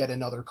get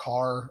another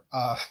car.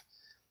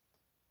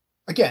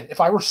 Again, if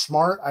I were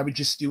smart, I would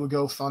just do a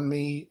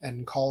GoFundMe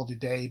and call it a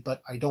day,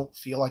 but I don't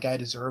feel like I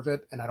deserve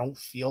it. And I don't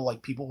feel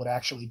like people would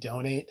actually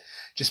donate,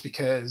 just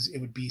because it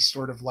would be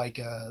sort of like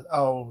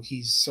oh,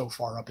 he's so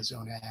far up his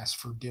own ass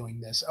for doing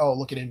this. Oh,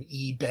 look at him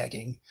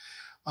e-begging.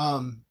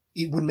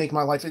 It would make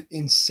my life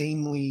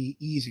insanely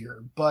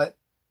easier, but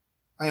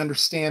I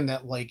understand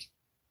that, like,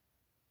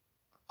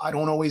 I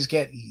don't always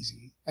get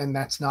easy, and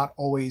that's not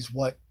always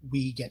what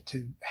we get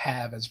to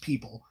have as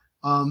people.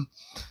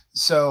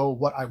 So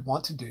what I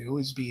want to do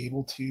is be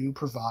able to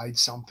provide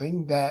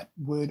something that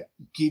would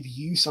give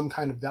you some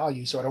kind of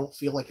value, so I don't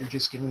feel like you're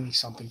just giving me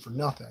something for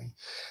nothing.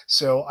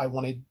 So I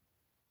wanted,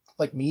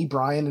 like, me,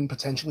 Brian, and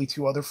potentially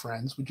 2 other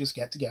friends would just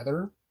get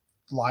together,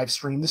 live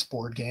stream this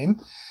board game,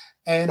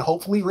 and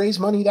hopefully raise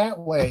money that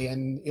way,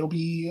 and it'll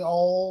be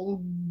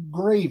all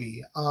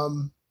gravy.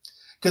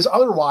 Because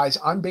otherwise,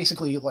 I'm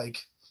basically like,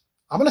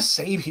 I'm going to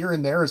save here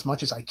and there as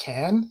much as I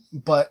can,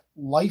 but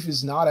life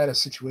is not at a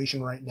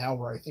situation right now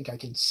where I think I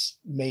can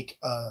make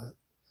a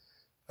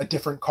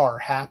different car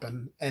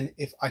happen. And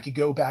if I could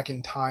go back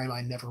in time,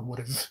 I never would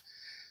have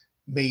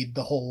made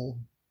the whole,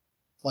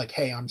 like,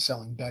 hey, I'm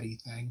selling Betty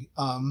thing.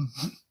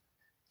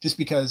 Just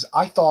because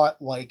I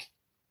thought, like,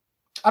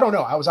 I don't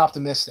know, I was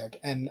optimistic,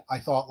 and I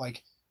thought,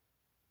 like,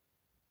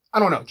 I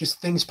don't know,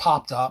 just things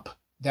popped up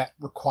that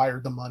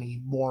required the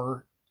money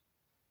more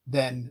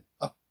than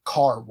a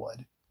car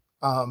would.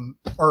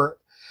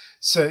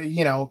 So,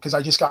 you know, because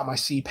I just got my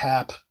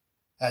CPAP,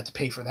 I had to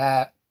pay for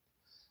that.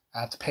 I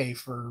have to pay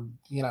for,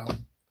 you know,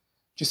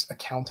 just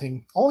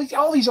accounting, all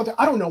these other,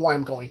 I don't know why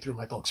I'm going through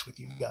my books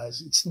with you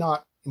guys. It's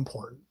not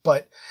important,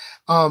 but,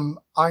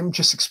 I'm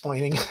just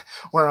explaining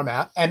where I'm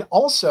at. And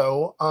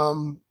also,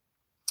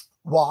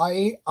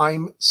 why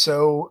I'm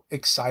so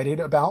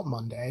excited about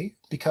Monday,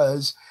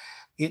 because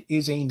it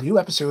is a new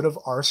episode of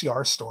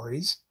RCR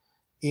Stories.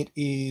 It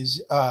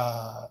is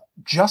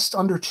just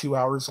under 2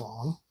 hours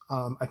long.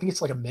 I think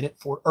it's like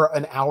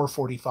an hour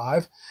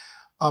 45.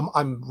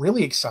 I'm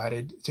really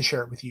excited to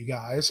share it with you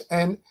guys.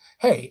 And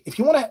hey, if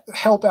you want to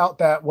help out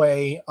that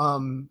way,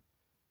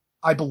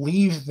 I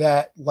believe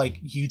that,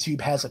 like,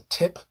 YouTube has a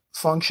tip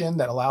function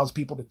that allows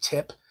people to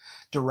tip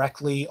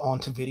directly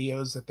onto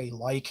videos that they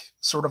like,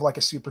 sort of like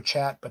a super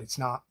chat, but it's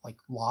not like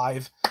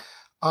live.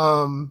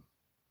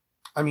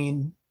 I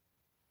mean,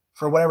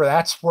 for whatever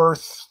that's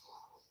worth.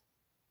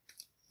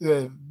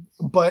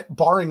 But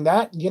barring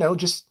that, you know,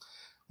 just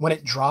when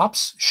it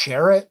drops,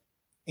 share it,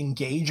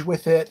 engage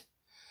with it,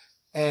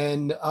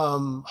 and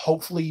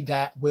hopefully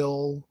that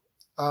will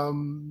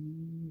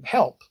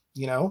help,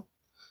 you know,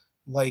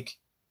 like,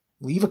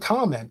 leave a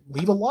comment,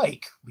 leave a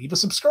like, leave a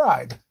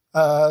subscribe,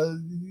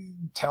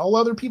 tell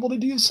other people to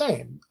do the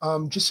same,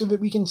 just so that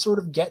we can sort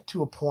of get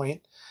to a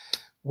point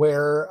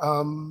where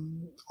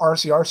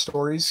RCR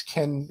stories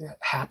can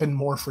happen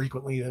more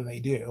frequently than they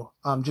do,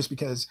 just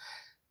because,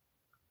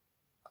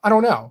 I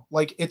don't know,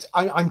 like,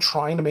 I'm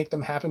trying to make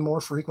them happen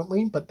more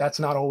frequently, but that's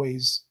not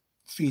always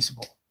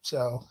feasible.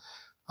 So,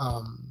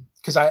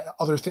 because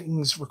other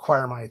things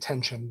require my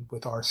attention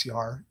with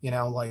RCR, you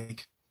know,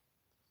 like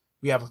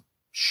We have a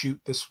shoot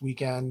this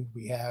weekend.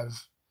 We have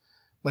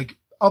like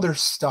other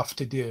stuff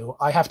to do.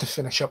 I have to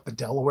finish up the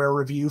Delaware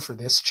review for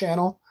this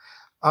channel.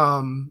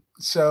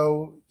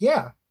 So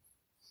yeah,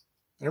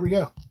 there we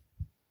go.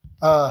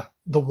 The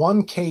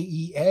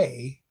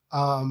 1KEA,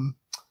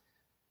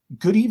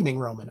 good evening,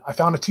 Roman. I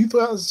found a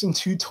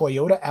 2002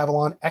 Toyota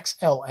Avalon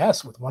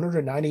XLS with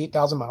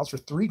 198,000 miles for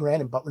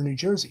 $3,000 in Butler, New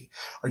Jersey.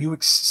 Are you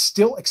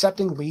still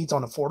accepting leads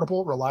on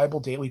affordable, reliable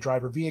daily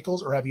driver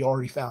vehicles, or have you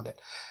already found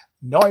it?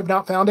 No, I've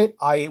not found it.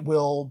 I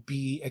will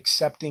be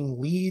accepting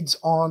leads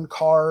on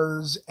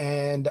cars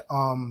and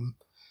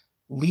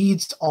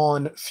leads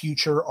on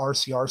future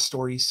RCR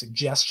story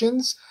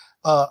suggestions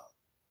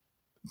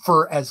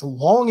for as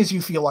long as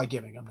you feel like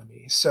giving them to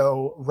me.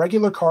 So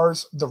regular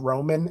cars,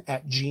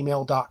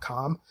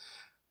 theroman@gmail.com.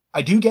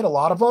 I do get a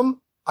lot of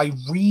them. I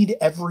read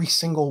every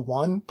single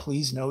one.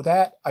 Please know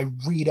that. I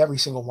read every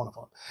single one of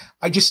them.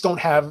 I just don't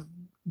have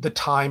the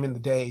time in the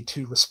day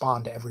to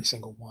respond to every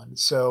single one.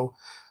 So,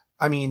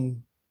 I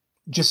mean,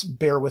 just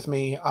bear with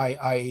me.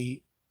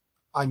 I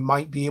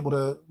might be able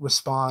to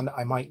respond.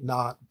 I might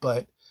not,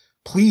 but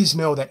please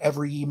know that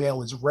every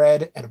email is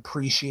read and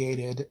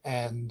appreciated,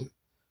 and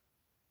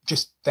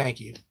just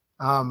thank you.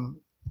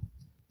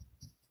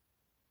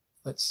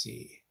 Let's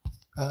see.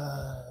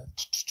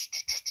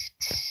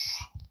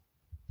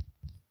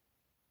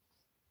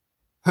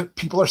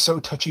 People are so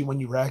touchy when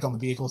you rag on the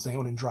vehicles they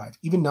own and drive.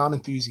 Even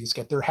non-enthusiasts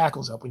get their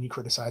hackles up when you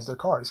criticize their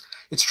cars.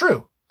 It's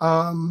true.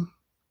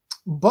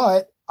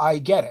 But I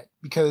get it,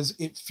 because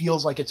it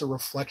feels like it's a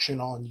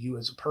reflection on you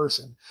as a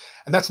person.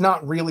 And that's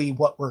not really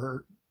what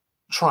we're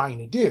trying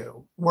to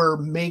do. We're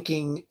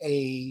making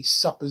a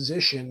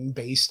supposition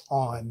based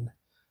on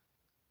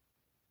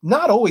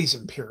not always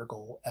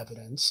empirical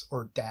evidence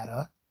or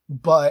data,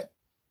 but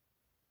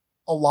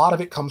a lot of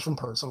it comes from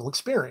personal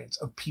experience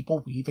of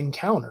people we've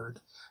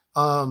encountered.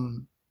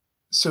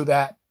 So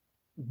that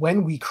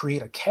when we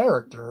create a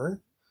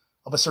character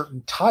of a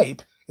certain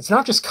type, it's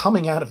not just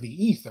coming out of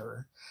the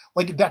ether.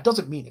 Like, that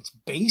doesn't mean it's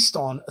based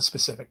on a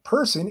specific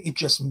person. It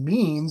just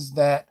means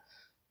that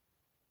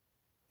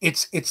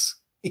it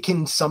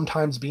can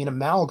sometimes be an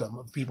amalgam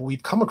of people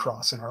we've come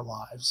across in our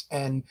lives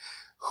and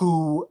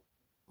whom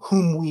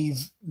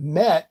we've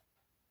met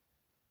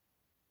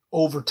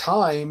over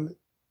time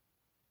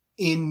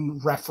in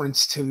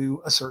reference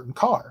to a certain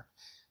car.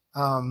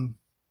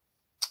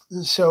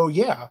 So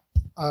yeah,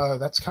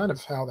 that's kind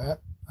of how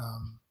that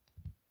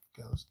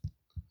goes.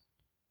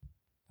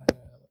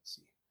 Let's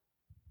see.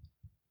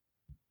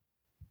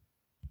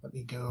 Let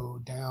me go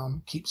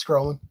down. Keep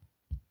scrolling.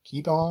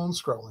 Keep on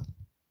scrolling.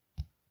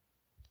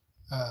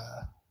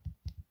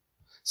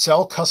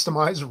 Sell,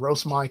 customize,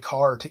 roast my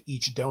car to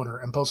each donor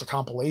and post a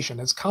compilation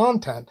as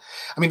content.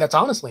 I mean, that's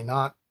honestly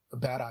not a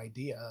bad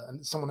idea.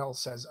 And someone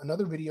else says,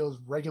 another video's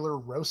regular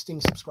roasting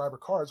subscriber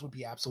cars would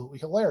be absolutely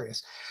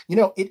hilarious. You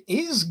know, it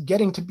is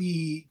getting to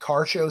be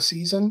car show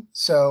season.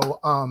 So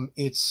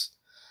it's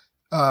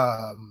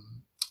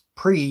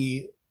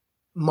pretty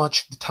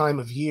much the time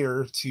of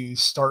year to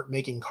start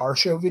making car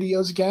show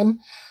videos again.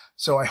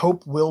 So I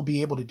hope we'll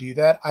be able to do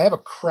that. I have a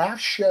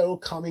craft show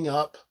coming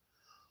up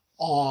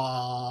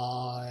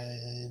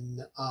on,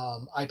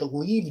 I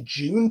believe,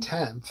 June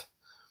 10th.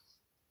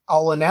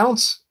 I'll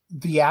announce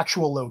the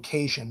actual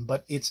location,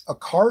 but it's a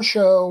car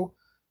show,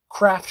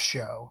 craft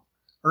show,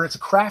 or it's a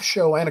craft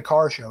show and a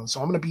car show. So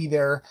I'm going to be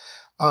there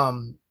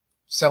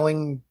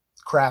selling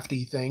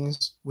crafty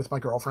things with my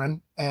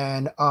girlfriend.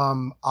 And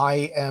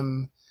I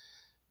am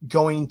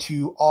going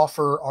to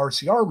offer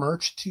RCR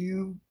merch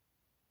to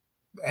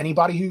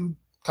anybody who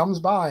comes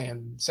by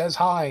and says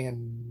hi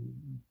and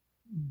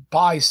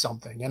buys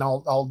something, and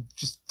I'll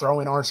just throw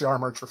in RCR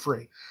merch for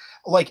free.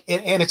 Like,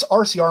 and it's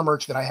RCR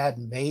merch that I had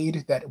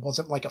made that it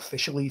wasn't like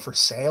officially for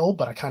sale,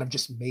 but I kind of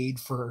just made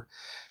for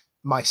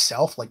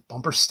myself, like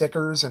bumper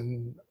stickers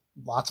and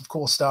lots of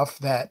cool stuff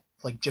that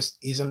like just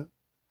isn't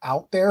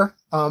out there.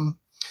 And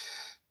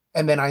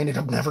then I ended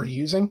up never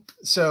using.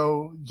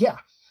 So yeah.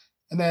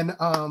 And then,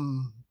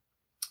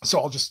 so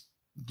I'll just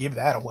give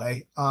that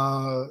away.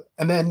 And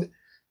then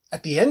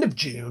at the end of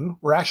June,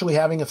 we're actually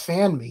having a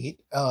fan meet,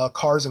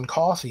 Cars and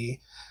Coffee,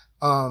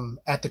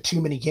 at the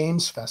Too Many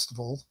Games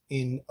Festival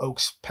in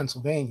Oaks,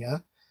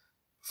 Pennsylvania,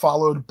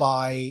 followed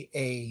by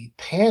a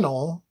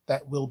panel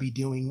that we'll be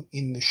doing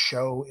in the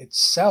show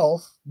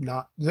itself,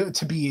 not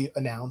to be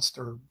announced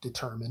or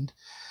determined.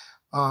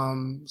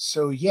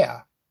 So yeah,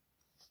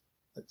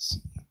 let's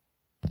see.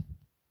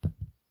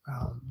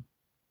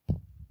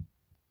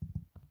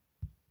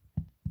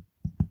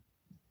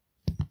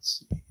 Let's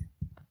see.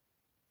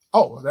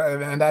 Oh,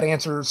 and that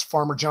answers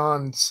Farmer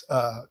John's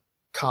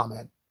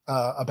comment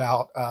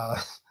about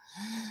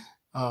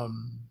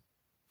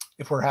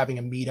if we're having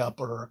a meetup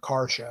or a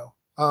car show.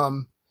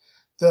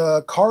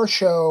 The car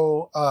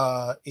show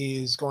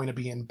is going to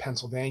be in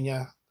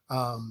Pennsylvania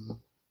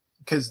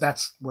because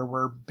that's where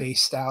we're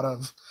based out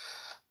of.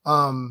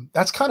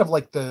 That's kind of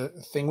like the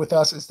thing with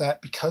us, is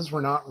that because we're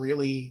not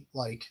really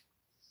like,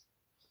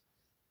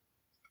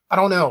 I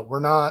don't know, we're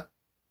not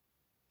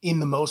in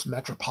the most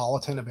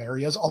metropolitan of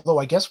areas, although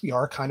I guess we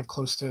are kind of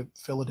close to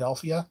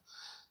Philadelphia.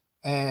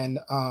 And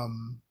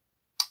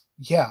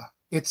yeah,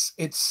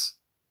 it's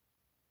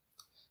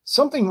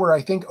something where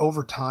I think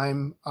over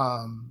time,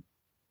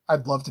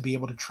 I'd love to be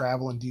able to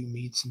travel and do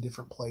meets in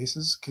different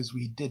places, because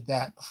we did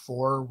that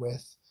before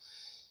with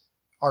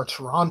our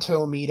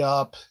Toronto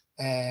meetup.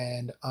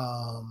 And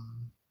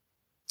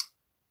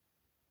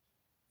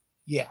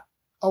yeah.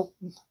 Oh,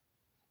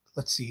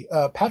 let's see.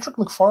 Patrick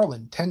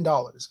McFarland,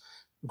 $10.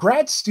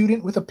 Grad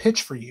student with a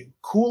pitch for you.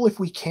 Cool if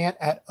we can't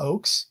at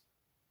Oaks.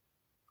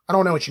 I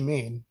don't know what you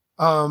mean.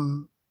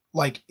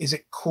 Like, is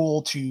it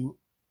cool to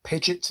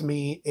pitch it to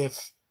me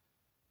if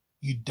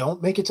you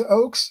don't make it to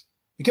Oaks?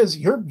 Because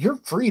you're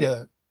free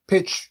to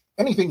pitch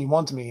anything you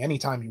want to me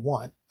anytime you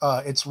want.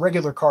 It's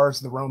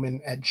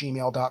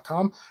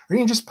regularcarstheroman@gmail.com, or you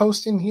can just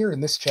post in here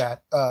in this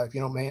chat if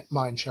you don't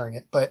mind sharing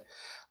it. But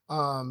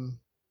oh,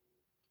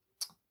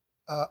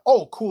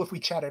 cool if we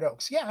chat at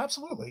Oaks. Yeah,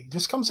 absolutely.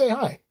 Just come say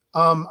hi.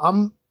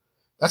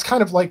 That's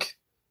kind of like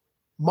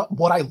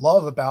what I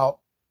love about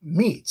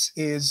meets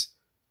is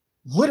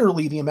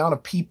literally the amount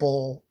of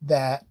people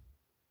that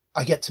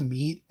I get to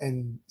meet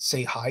and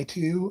say hi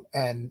to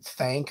and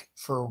thank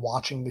for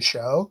watching the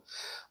show,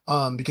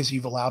 because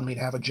you've allowed me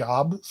to have a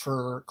job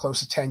for close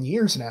to 10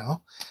 years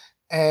now.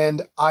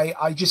 And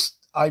I'll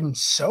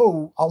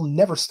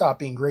never stop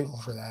being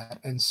grateful for that.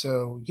 And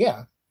so,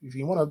 yeah, if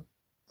you want to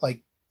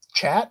like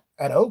chat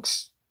at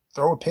Oaks,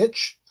 throw a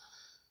pitch,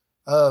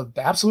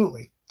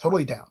 absolutely,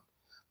 totally down.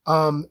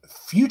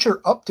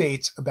 Future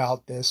updates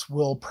about this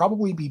will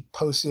probably be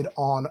posted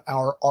on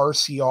our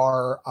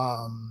RCR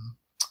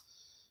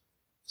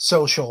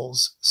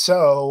socials.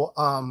 So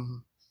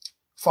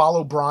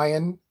follow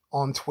Brian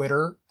on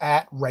Twitter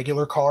at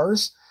Regular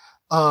Cars.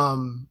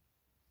 On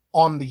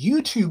the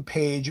YouTube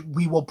page,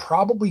 we will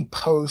probably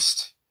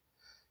post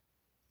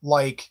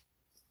like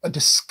a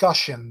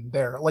discussion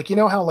there. Like, you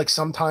know how like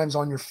sometimes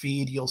on your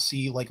feed you'll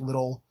see like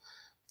little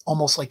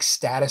almost like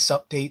status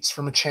updates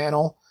from a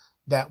channel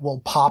that will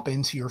pop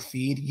into your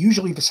feed.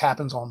 Usually this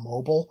happens on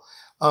mobile.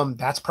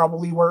 That's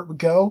probably where it would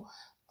go.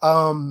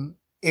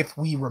 If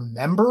we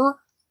remember,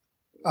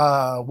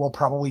 we'll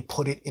probably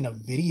put it in a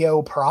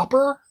video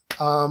proper.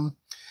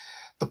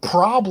 The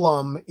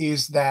problem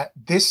is that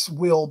this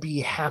will be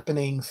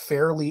happening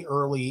fairly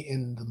early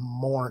in the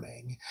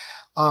morning.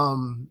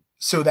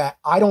 So that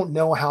I don't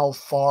know how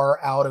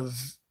far out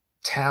of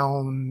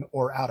town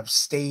or out of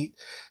state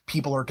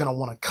people are going to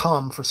want to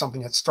come for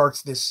something that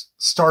starts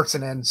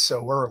and ends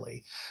so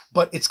early.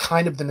 But it's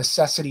kind of the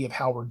necessity of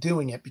how we're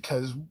doing it,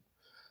 because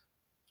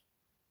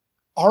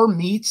our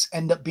meets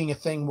end up being a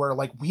thing where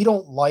like we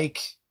don't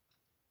like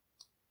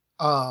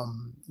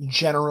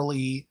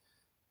generally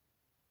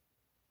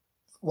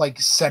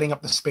like setting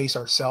up the space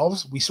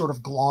ourselves. We sort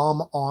of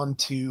glom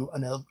onto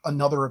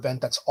another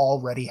event that's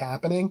already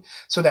happening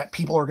so that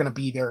people are going to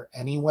be there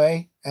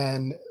anyway.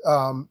 And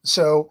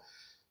so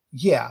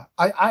yeah,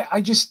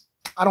 I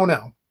don't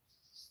know.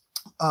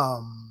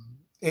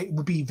 It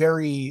would be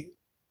very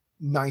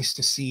nice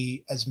to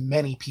see as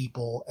many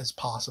people as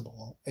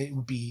possible. It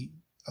would be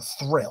a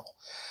thrill.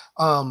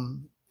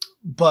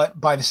 But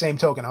by the same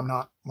token, I'm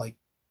not like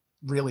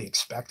really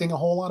expecting a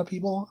whole lot of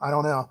people. I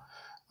don't know.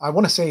 I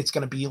want to say it's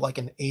going to be like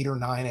an 8 or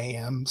 9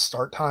 a.m.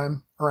 start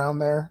time around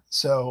there.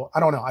 So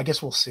I don't know. I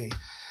guess we'll see.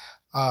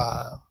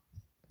 But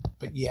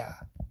yeah.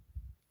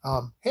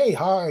 Hey,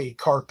 hi,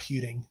 car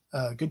puting.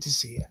 Good to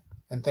see you.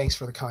 And thanks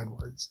for the kind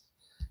words.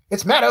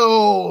 It's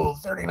Matto,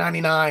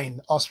 30.99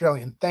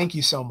 Australian. Thank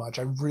you so much.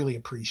 I really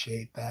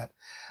appreciate that.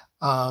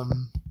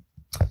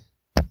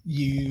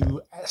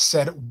 You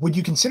said, would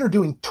you consider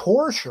doing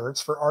tour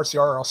shirts for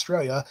RCR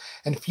Australia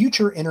and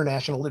future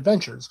international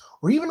adventures,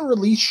 or even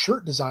release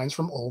shirt designs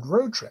from old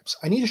road trips?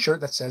 I need a shirt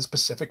that says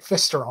Pacific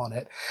Fister on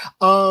it.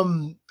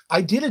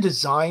 I did a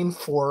design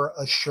for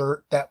a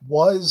shirt that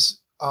was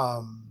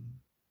an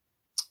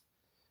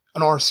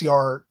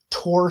RCR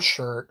tour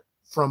shirt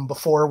from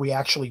before we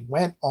actually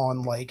went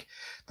on like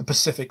the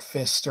Pacific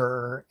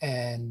Fister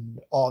and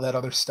all that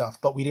other stuff,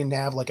 but we didn't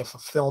have like a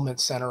fulfillment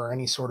center or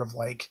any sort of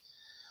like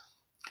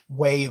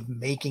way of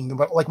making them.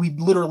 Like we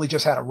literally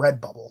just had a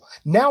Redbubble.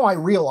 Now I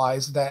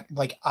realize that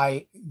like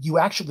you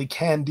actually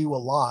can do a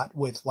lot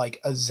with like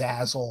a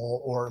Zazzle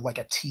or like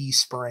a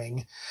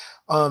Teespring.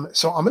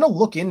 So I'm going to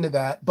look into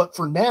that. But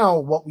for now,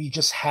 what we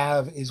just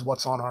have is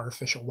what's on our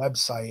official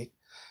website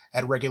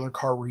at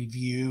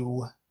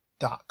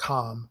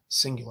regularcarreview.com,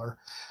 singular.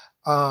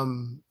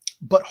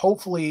 But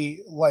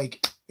hopefully,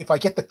 like if I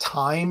get the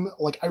time,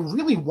 like I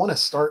really want to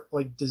start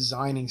like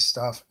designing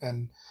stuff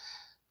and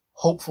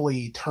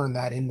hopefully turn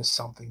that into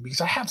something,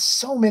 because I have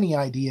so many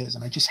ideas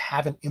and I just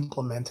haven't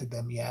implemented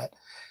them yet.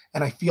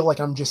 And I feel like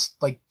I'm just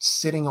like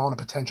sitting on a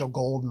potential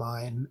gold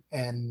mine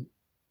and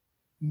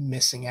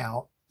missing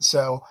out.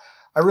 So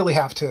I really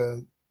have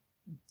to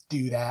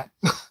do that.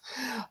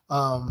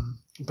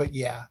 But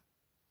yeah,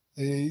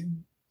 let's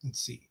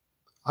see.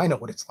 I know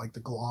what it's like to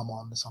glom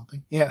onto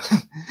something. Yeah.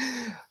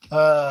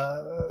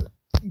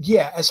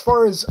 Yeah, as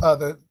far as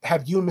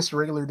have you and Mr.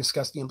 Regular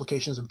discussed the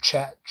implications of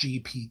Chat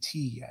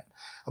GPT yet?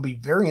 I'll be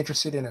very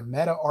interested in a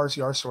meta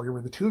RCR story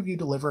where the two of you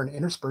deliver an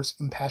interspersed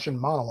impassioned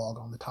monologue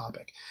on the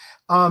topic.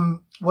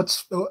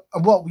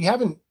 We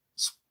haven't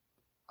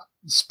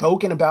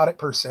spoken about it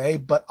per se,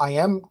 but I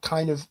am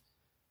kind of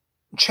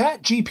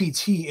Chat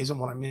GPT isn't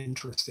what I'm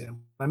interested in.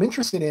 What I'm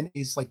interested in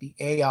is like the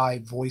AI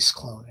voice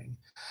cloning.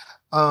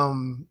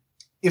 Um,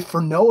 if for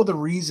no other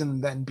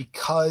reason than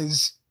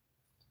because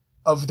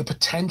of the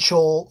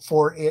potential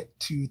for it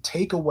to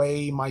take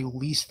away my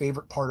least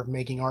favorite part of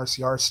making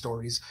RCR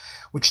stories,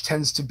 which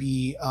tends to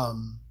be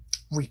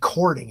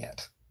recording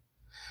it.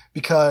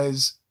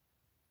 Because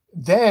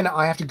then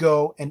I have to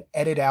go and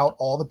edit out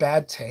all the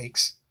bad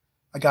takes.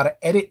 I got to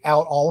edit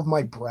out all of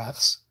my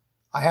breaths.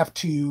 I have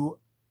to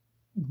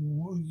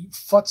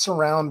futz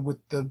around with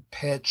the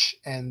pitch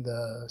and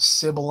the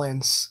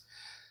sibilance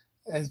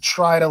and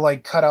try to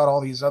like cut out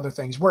all these other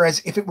things.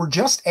 Whereas if it were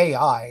just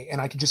AI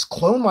and I could just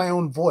clone my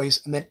own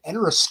voice and then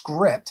enter a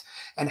script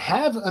and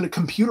have a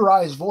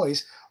computerized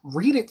voice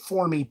read it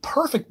for me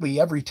perfectly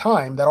every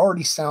time, that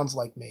already sounds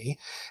like me,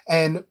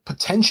 and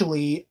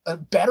potentially a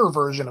better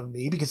version of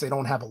me because they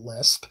don't have a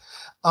lisp,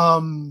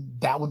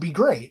 that would be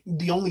great.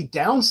 The only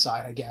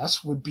downside, I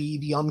guess, would be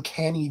the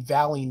uncanny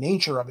valley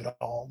nature of it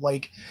all.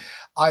 Like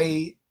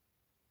I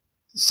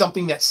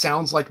something that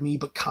sounds like me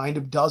but kind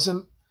of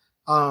doesn't.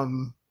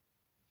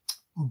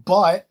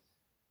 But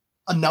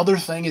another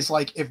thing is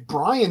like if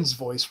Brian's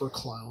voice were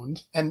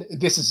cloned, and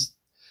this is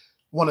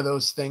one of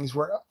those things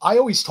where I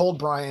always told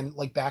Brian,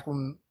 like back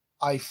when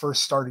I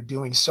first started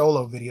doing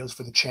solo videos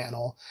for the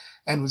channel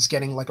and was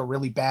getting like a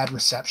really bad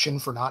reception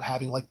for not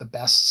having like the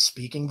best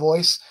speaking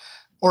voice,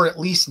 or at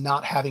least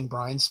not having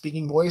Brian's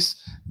speaking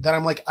voice, that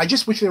I'm like, I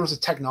just wish there was a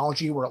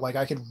technology where like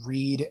I could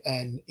read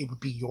and it would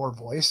be your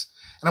voice.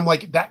 And I'm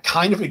like, that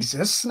kind of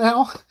exists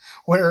now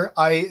where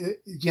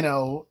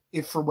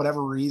if for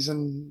whatever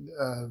reason,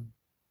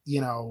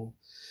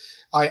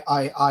 I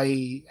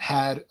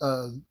had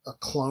a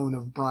clone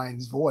of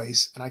Brian's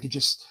voice and I could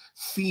just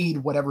feed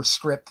whatever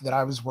script that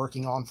I was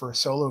working on for a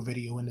solo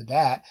video into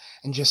that,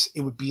 and just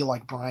it would be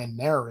like Brian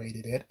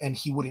narrated it, and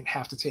he wouldn't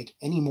have to take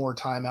any more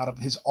time out of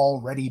his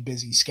already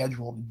busy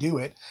schedule to do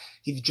it.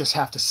 He'd just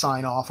have to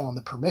sign off on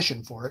the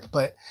permission for it.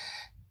 But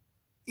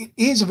it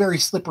is a very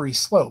slippery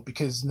slope,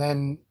 because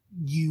then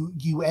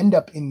you end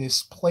up in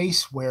this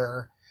place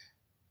where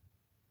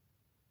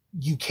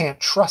you can't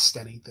trust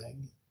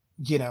anything,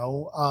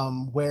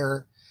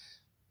 where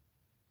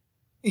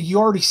you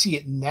already see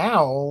it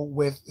now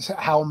with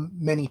how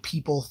many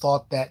people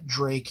thought that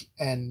Drake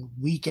and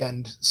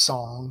Weeknd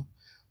song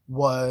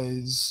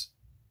was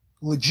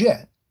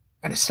legit,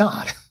 and it's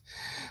not.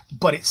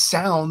 But it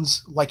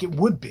sounds like it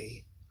would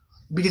be,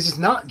 because it's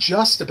not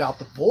just about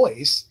the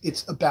voice,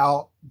 it's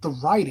about the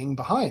writing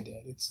behind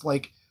it. It's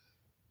like,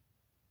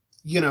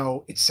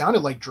 it sounded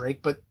like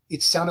Drake, but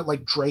it sounded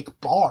like Drake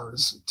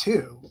bars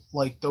too.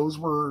 Like those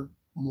were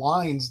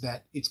lines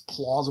that it's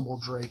plausible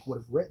Drake would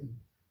have written.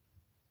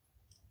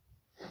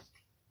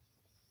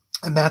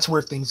 And that's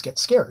where things get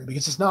scary,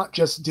 because it's not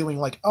just doing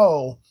like,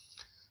 oh,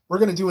 we're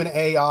going to do an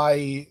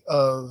AI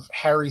of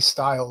Harry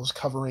Styles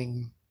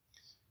covering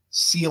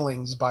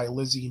Ceilings by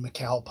Lizzie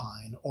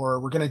McAlpine, or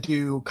we're going to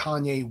do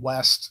Kanye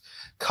West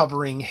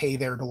covering Hey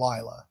There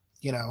Delilah.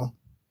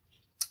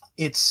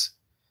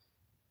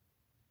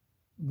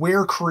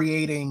 We're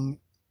creating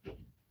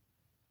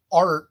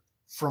art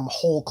from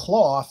whole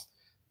cloth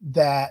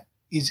that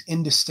is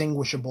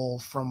indistinguishable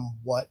from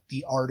what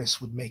the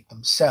artists would make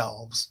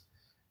themselves.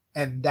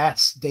 And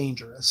that's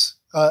dangerous.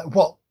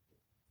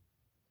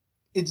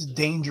 It's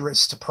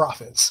dangerous to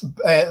profits,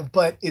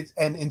 but it's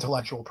an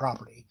intellectual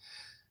property.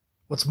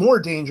 What's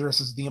more dangerous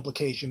is the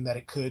implication that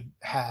it could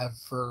have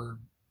for,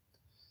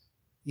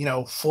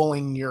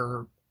 fooling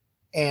your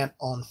aunt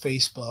on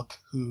Facebook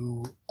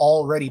who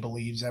already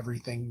believes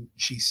everything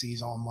she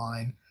sees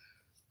online,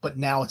 but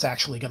now it's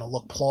actually going to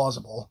look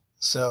plausible.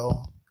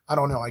 So I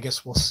don't know. I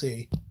guess we'll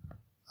see.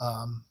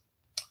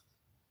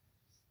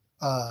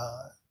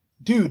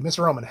 Dude,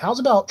 Mr. Roman, how's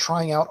about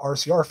trying out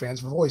RCR fans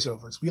for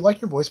voiceovers? We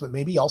like your voice, but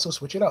maybe also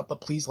switch it up, but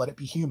please let it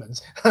be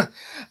humans. I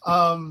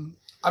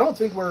don't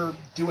think we're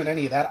doing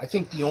any of that. I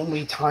think the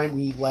only time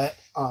we let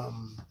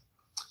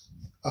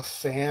a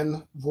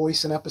fan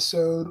voice an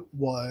episode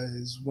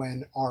was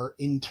when our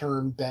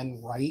intern,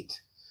 Ben Wright,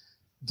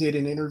 did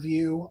an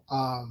interview.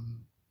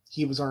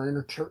 He was our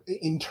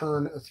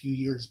intern a few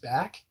years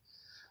back.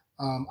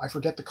 I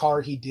forget the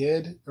car he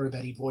did or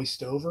that he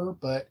voiced over,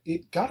 but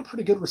it got a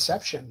pretty good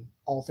reception,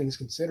 all things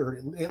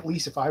considered, at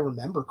least if I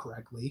remember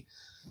correctly.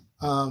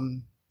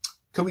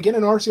 Could we get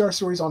an RCR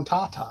stories on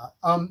Tata?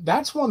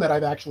 That's one that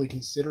I've actually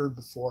considered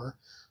before.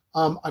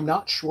 I'm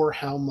not sure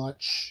how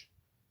much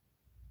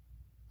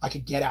I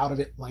could get out of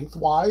it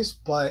lengthwise,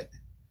 but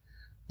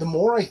the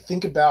more I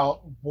think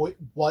about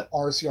what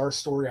RCR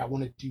story I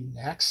want to do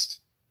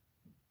next,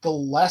 the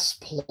less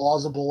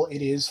plausible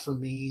it is for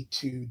me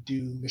to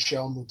do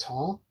Michelle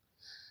Mouton,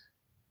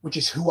 which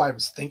is who I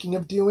was thinking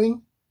of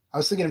doing. I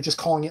was thinking of just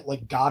calling it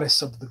like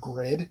Goddess of the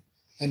Grid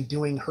and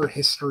doing her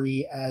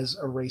history as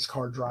a race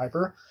car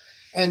driver.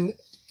 And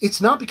it's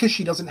not because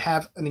she doesn't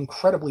have an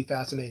incredibly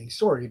fascinating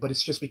story, but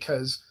it's just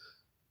because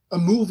a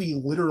movie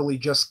literally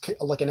just,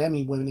 like an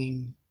Emmy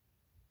winning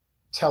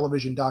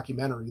television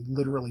documentary,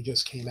 literally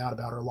just came out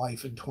about her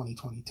life in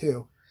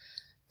 2022.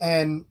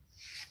 And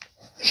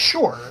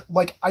sure,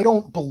 like, I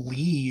don't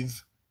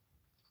believe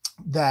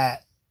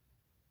that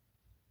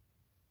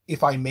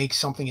if I make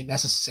something, it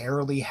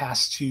necessarily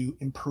has to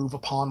improve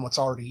upon what's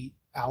already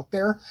out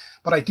there,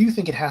 but I do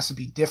think it has to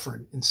be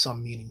different in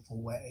some meaningful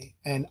way.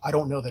 And I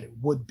don't know that it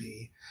would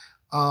be.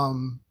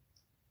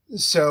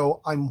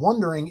 So I'm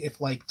wondering if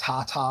like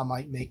Tata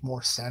might make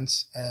more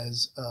sense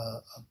as a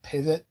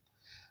pivot.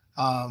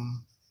 I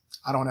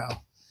don't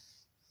know.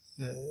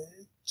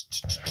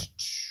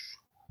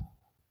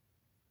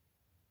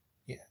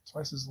 Yeah,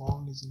 twice as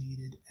long as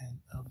needed, and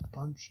a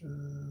bunch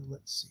of,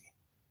 let's see,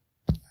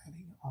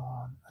 adding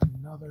on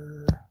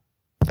another.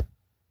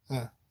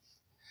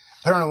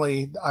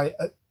 Apparently, I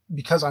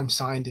because I'm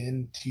signed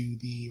in to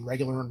the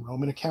regular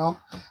enrollment account,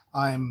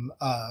 I'm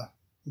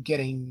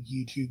getting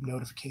YouTube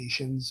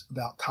notifications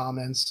about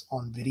comments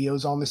on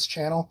videos on this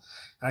channel,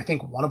 and I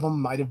think one of them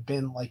might have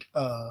been like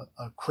a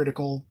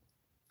critical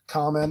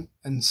comment,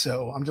 and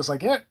so I'm just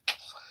like, yeah,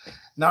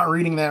 not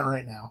reading that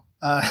right now.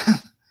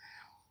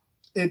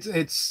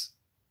 It's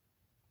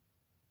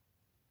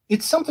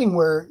something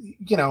where,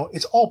 you know,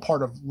 it's all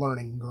part of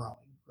learning and growing,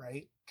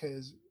 right?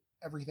 Because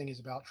everything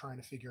is about trying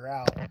to figure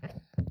out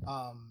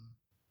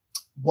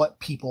what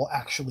people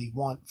actually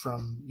want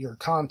from your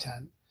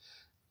content.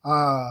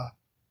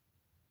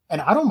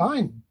 And I don't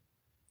mind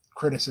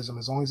criticism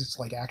as long as it's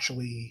like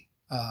actually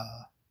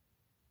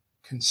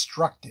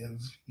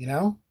constructive, you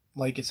know,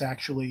 like it's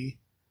actually,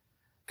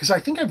 because I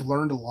think I've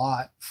learned a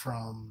lot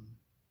from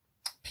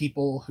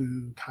people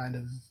who kind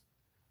of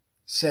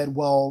said,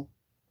 well,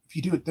 if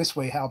you do it this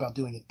way, how about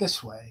doing it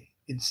this way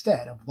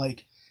instead of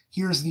like,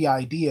 here's the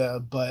idea,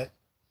 but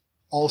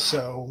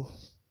also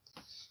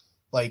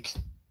like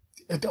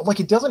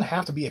it doesn't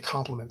have to be a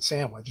compliment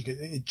sandwich.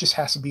 It just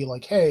has to be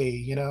like, hey,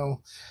 you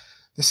know,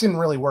 this didn't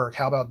really work.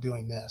 How about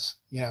doing this?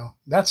 You know,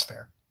 that's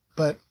fair.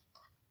 But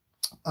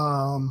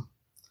let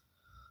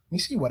me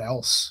see what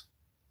else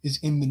is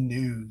in the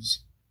news,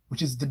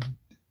 which is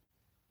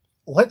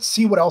let's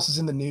see what else is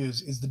in the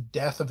news is the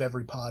death of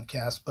every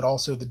podcast, but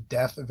also the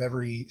death of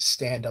every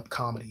stand-up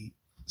comedy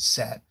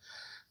set.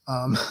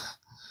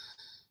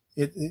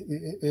 Yeah.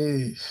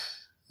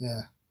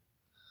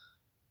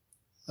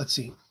 Let's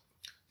see.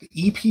 The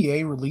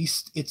EPA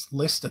released its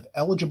list of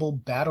eligible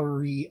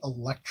battery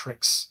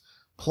electrics,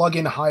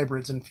 plug-in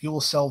hybrids, and fuel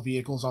cell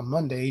vehicles on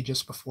Monday,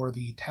 just before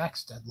the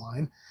tax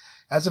deadline.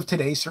 As of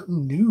today,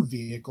 certain new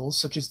vehicles,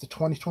 such as the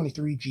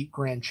 2023 Jeep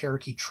Grand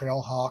Cherokee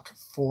Trailhawk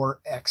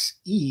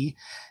 4xe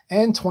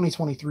and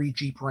 2023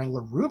 Jeep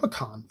Wrangler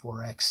Rubicon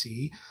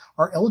 4xe,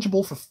 are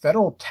eligible for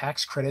federal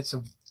tax credits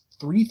of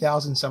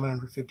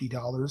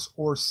 $3,750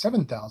 or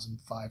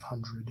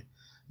 $7,500.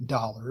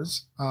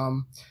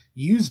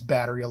 Used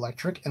battery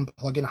electric and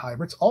plug-in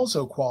hybrids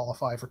also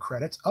qualify for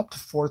credits up to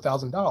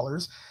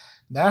 $4,000.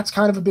 That's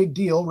kind of a big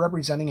deal,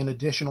 representing an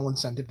additional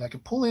incentive that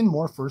could pull in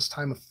more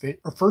first-time EV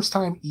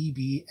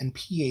and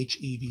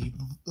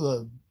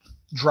PHEV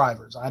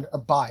drivers,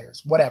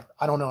 buyers, whatever.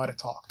 I don't know how to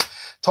talk.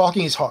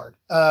 Talking is hard.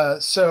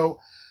 So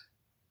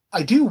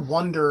I do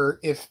wonder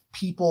if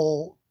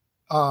people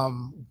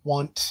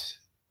want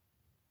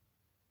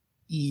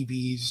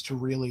EVs to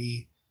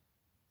really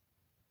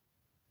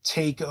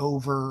take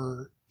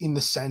over in the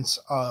sense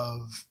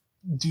of,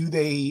 do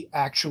they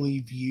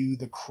actually view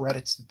the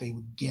credits that they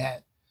would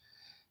get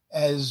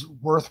as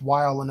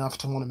worthwhile enough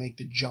to want to make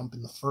the jump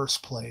in the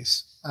first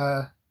place?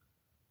 I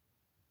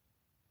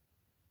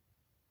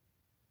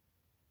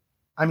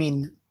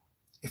mean,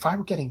 if I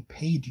were getting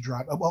paid to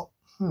drive,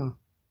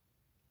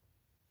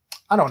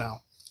 I don't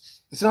know.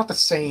 It's not the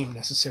same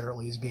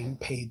necessarily as being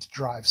paid to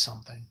drive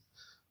something,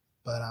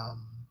 but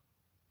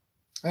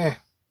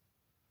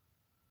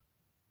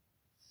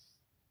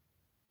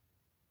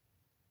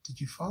Did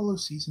you follow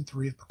season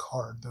 3 of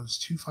Picard? Those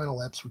 2 final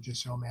eps were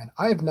just, oh man,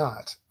 I have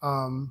not.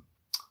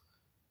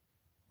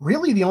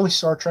 Really, the only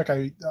Star Trek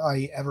I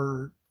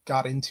ever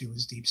got into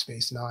was Deep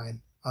Space Nine.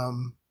 I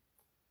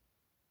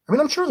mean,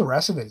 I'm sure the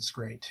rest of it is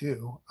great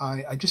too.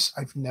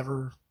 I've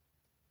never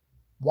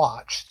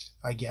watched,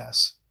 I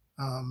guess.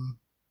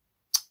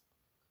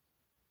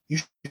 You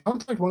should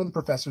contact one of the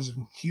professors of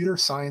computer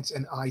science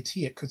and IT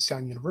at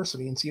Kutztown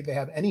University and see if they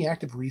have any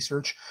active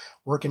research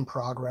work in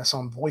progress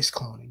on voice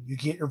cloning. You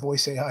get your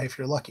voice AI if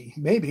you're lucky.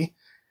 Maybe.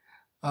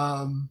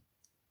 I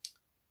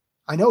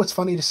know it's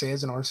funny to say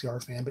as an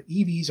RCR fan, but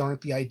EVs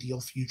aren't the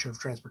ideal future of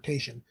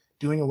transportation.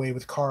 Doing away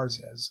with cars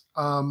is.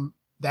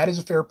 That is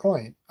a fair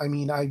point. I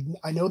mean, I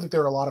know that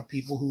there are a lot of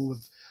people who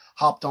have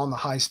hopped on the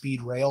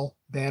high-speed rail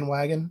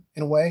bandwagon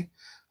in a way,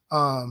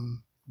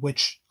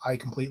 which I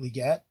completely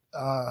get.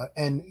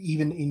 And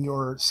even in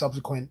your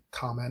subsequent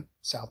comment,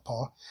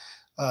 Southpaw,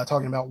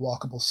 talking about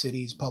walkable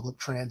cities, public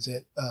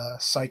transit,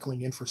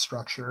 cycling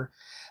infrastructure.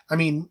 I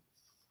mean,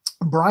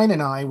 Brian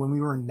and I, when we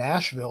were in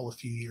Nashville a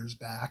few years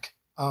back,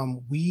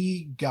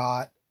 we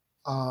got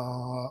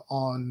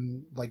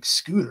on like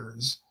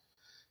scooters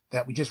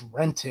that we just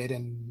rented,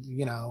 and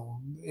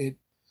we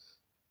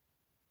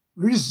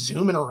were just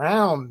zooming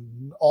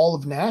around all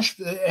of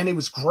Nashville, and it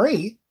was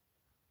great.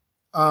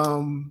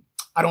 Um,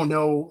 I don't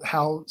know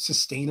how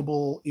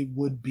sustainable it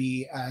would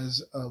be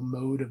as a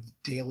mode of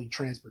daily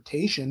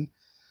transportation,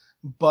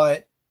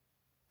 but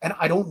and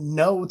I don't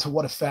know to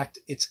what effect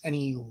it's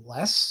any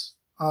less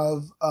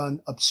of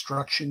an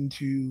obstruction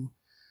to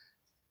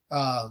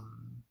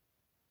um,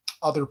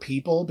 other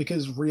people,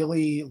 because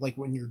really, like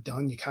when you're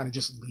done, you kind of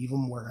just leave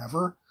them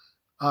wherever,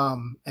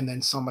 and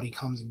then somebody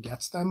comes and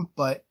gets them.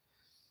 But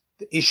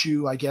the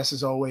issue, I guess,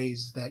 is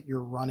always that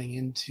you're running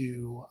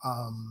into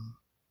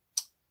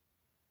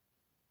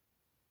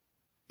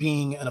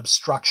being an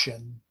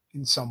obstruction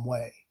in some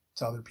way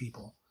to other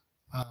people.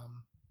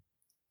 Um,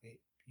 Wait,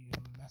 view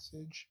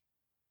message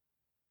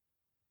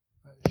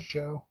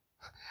show.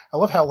 I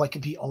love how like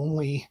the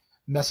only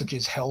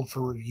messages held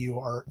for review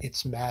are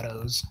 "It's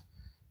Mattos"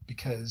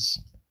 because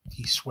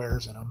he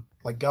swears in them.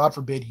 Like, God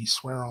forbid you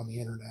swear on the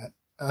internet.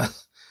 Uh,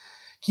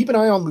 Keep an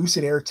eye on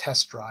Lucid Air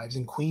test drives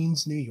in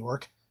Queens, New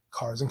York,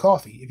 Cars and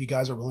Coffee, if you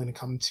guys are willing to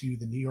come to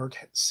the New York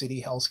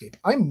City hellscape.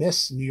 I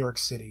miss New York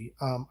City.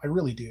 I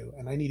really do,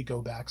 and I need to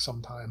go back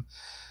sometime.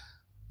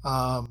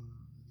 Um,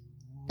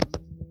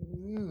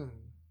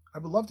 I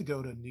would love to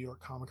go to New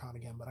York Comic Con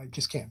again, but I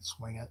just can't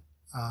swing it.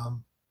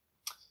 Um,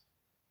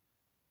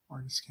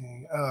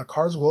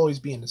 Cars will always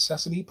be a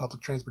necessity.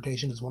 Public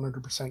transportation is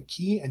 100%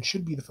 key and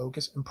should be the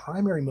focus and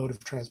primary mode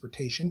of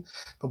transportation,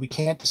 but we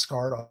can't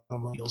discard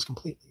automobiles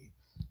completely.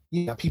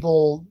 Yeah,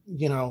 people,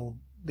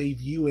 they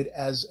view it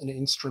as an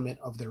instrument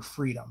of their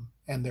freedom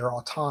and their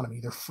autonomy,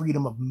 their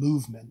freedom of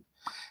movement.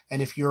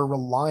 And if you're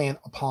reliant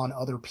upon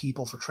other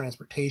people for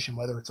transportation,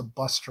 whether it's a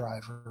bus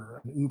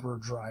driver, an Uber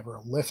driver,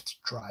 a Lyft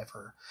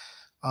driver,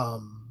 a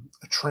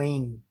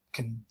train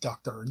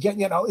conductor,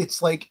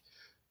 it's like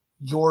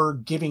you're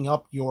giving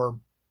up your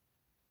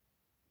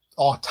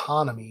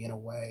autonomy in a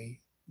way,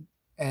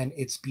 and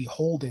it's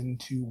beholden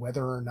to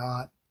whether or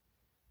not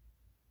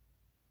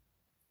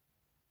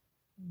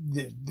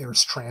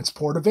there's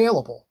transport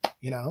available.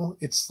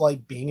 It's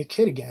like being a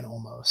kid again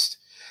almost.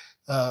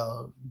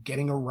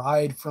 Getting a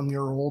ride from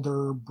your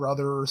older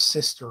brother or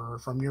sister, or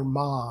from your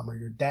mom or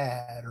your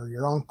dad or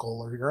your uncle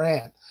or your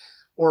aunt,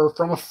 or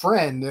from a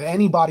friend,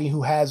 anybody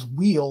who has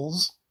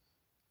wheels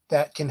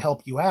that can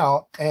help you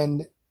out.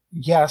 And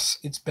yes,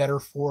 it's better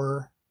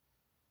for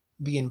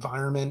the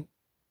environment,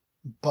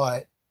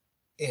 but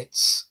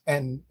it's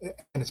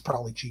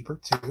probably cheaper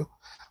too.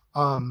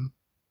 Um,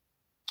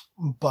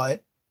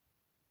 but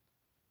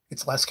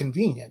it's less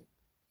convenient.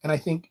 And I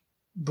think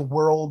the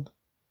world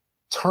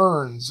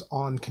turns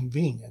on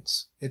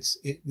convenience.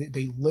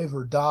 They live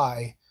or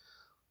die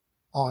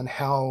on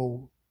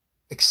how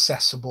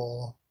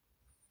accessible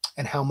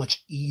and how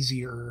much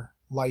easier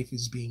life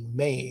is being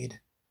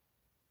made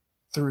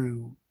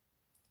through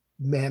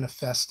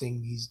manifesting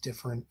these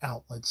different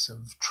outlets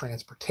of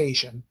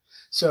transportation.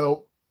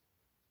 So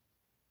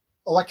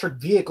electric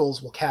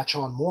vehicles will catch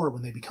on more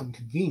when they become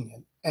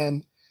convenient.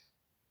 And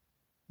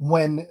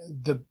when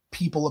the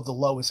people of the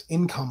lowest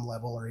income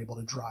level are able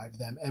to drive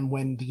them, and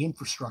when the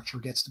infrastructure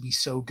gets to be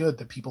so good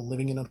that people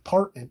living in an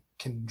apartment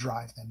can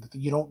drive them, that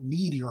you don't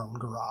need your own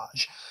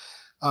garage,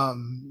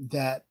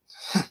 that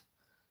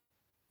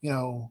you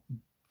know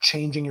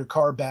changing your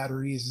car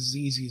battery is as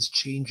easy as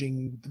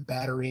changing the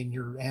battery in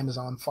your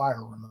Amazon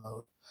Fire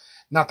remote.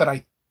 Not that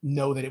I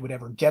know that it would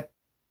ever get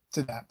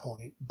to that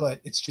point, but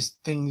it's just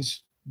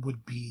things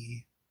would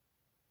be,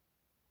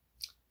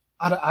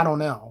 I don't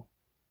know,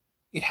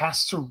 it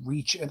has to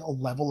reach a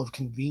level of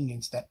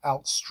convenience that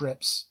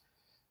outstrips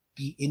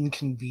the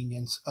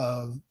inconvenience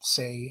of,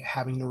 say,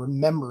 having to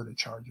remember to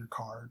charge your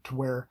car, to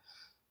where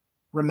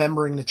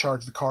remembering to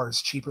charge the car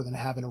is cheaper than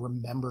having to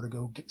remember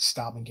to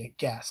stop and get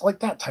gas, like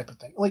that type of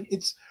thing. Like,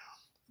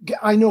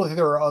 I know that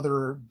there are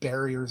other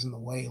barriers in the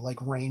way,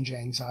 like range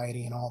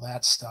anxiety and all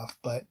that stuff,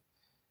 but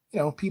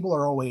people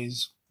are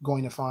always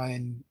going to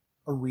find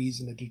a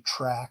reason to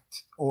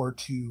detract or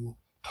to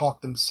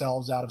talk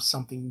themselves out of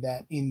something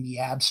that in the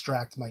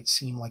abstract might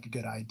seem like a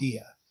good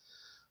idea.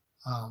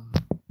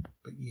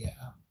 But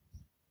yeah,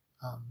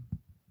 um,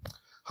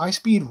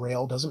 high-speed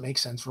rail doesn't make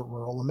sense for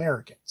rural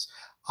Americans.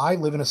 I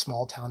live in a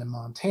small town in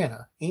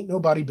Montana. Ain't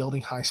nobody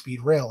building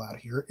high-speed rail out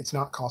here. It's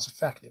not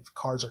cost-effective.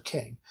 Cars are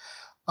king.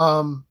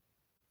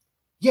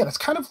 Yeah, that's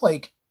kind of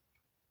like,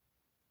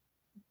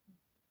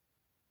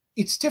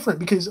 it's different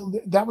because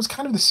that was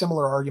kind of the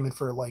similar argument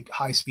for like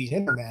high-speed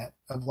internet,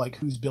 of like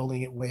who's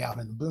building it way out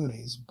in the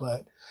boonies,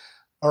 but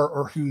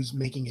or who's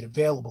making it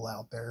available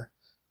out there.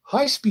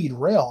 High-speed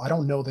rail, I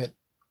don't know that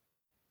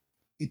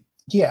it.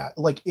 Yeah,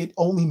 like it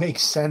only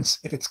makes sense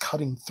if it's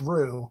cutting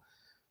through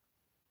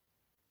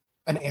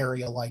an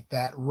area like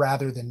that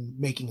rather than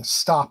making a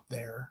stop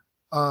there.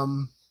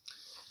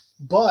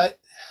 But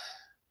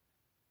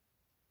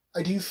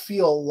I do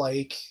feel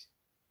like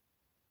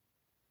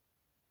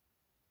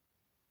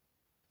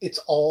it's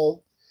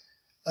all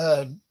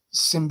a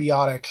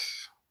symbiotic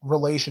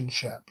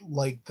relationship.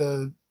 Like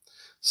the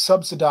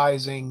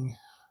subsidizing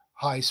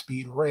high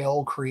speed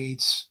rail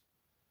creates,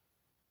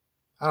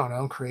 I don't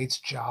know, creates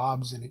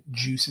jobs and it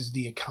juices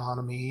the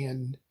economy.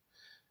 And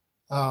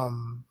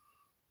um,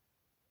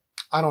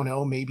 I don't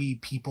know, maybe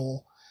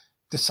people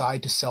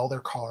decide to sell their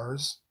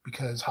cars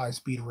because high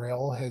speed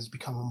rail has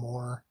become a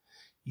more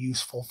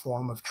useful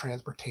form of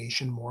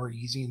transportation, more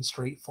easy and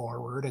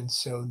straightforward. And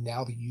so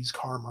now the used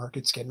car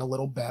market's getting a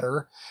little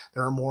better.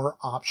 There are more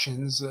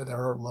options that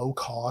are low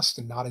cost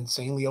and not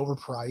insanely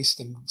overpriced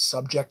and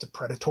subject to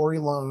predatory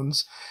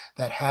loans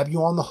that have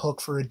you on the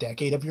hook for a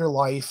decade of your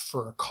life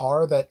for a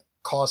car that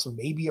costs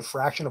maybe a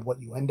fraction of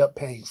what you end up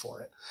paying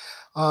for it.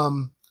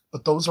 Um,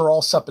 but those are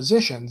all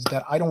suppositions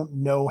that I don't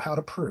know how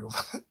to prove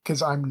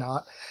because I'm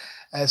not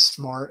as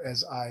smart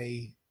as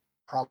I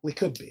probably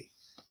could be.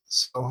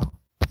 So,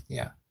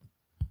 yeah.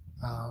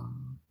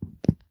 Um,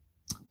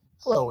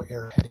 Hello,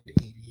 airheaded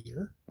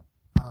aviator.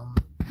 Um,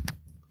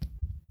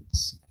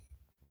 let's see.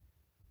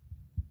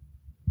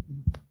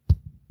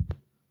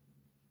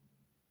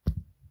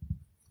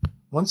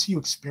 Once you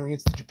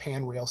experience the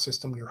Japan rail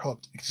system, you're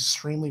hooked. It's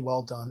extremely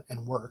well done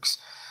and works.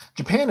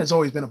 Japan has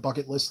always been a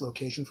bucket list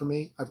location for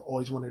me. I've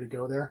always wanted to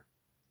go there.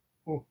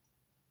 Ooh.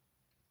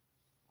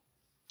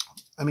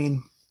 I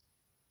mean,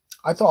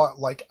 I thought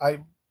like I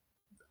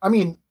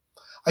mean,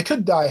 I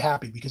could die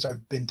happy because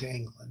I've been to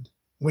England,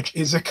 which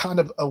is a kind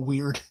of a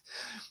weird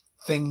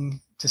thing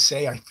to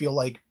say. I feel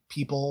like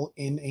people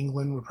in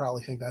England would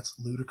probably think that's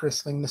a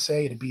ludicrous thing to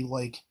say, to be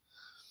like,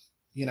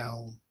 you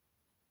know,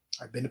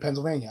 I've been to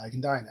Pennsylvania, I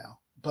can die now.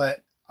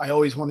 But I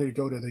always wanted to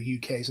go to the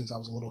UK since I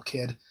was a little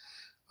kid.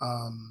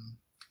 Um,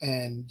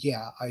 and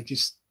yeah, I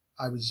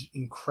was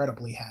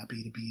incredibly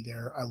happy to be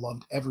there. I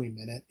loved every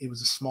minute. It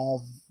was a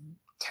small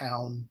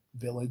town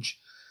village.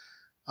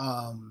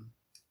 Um,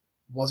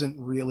 wasn't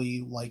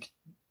really like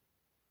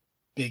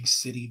big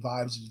city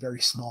vibes. It was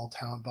very small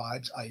town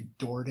vibes. I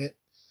adored it.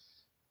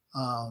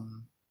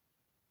 Um,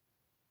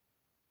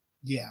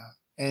 yeah,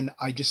 and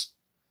I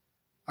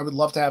would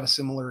love to have a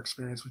similar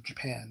experience with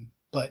Japan,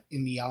 but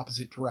in the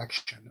opposite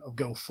direction of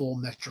go full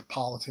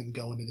metropolitan,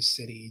 go into the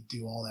city,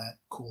 do all that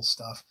cool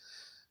stuff.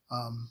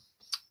 Um,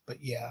 but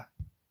yeah,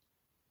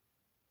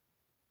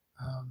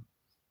 um,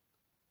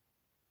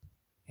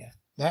 yeah,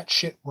 that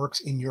shit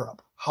works in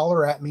Europe.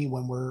 Holler at me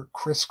when we're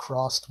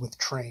crisscrossed with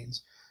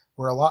trains.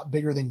 We're a lot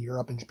bigger than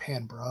Europe and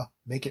Japan, bruh.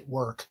 Make it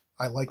work.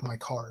 I like my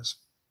cars.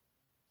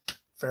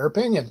 Fair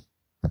opinion.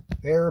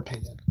 Fair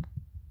opinion.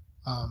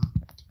 Um,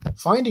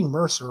 Finding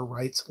Mercer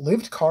writes,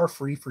 lived car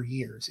free for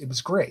years. It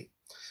was great.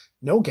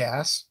 No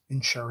gas,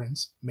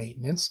 insurance,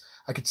 maintenance.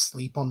 I could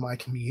sleep on my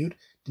commute,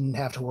 didn't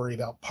have to worry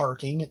about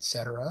parking,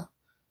 etc.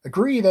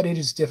 Agree that it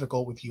is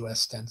difficult with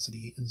US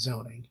density and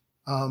zoning.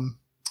 Um,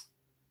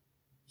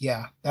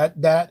 yeah,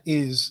 that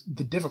is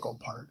the difficult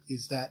part,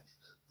 is that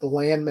the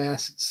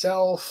landmass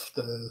itself,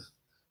 the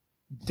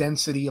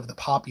density of the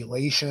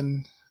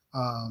population,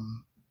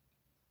 um,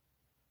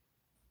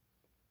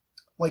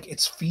 like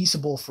it's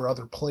feasible for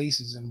other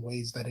places in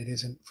ways that it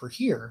isn't for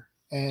here.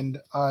 And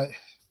I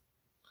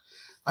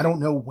don't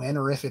know when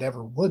or if it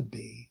ever would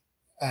be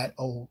at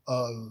a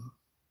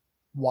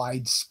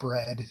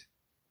widespread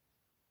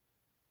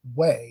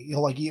way. You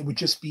know, like it would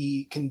just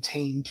be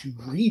contained to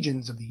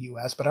regions of the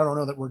US, but I don't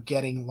know that we're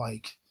getting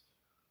like,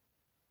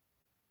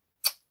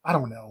 I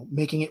don't know,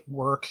 making it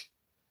work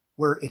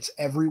where it's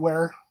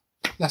everywhere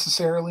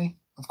necessarily.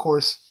 Of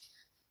course,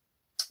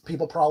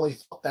 people probably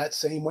felt that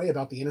same way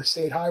about the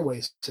interstate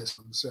highway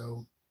system.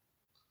 So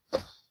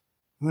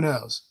who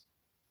knows?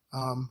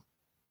 Um,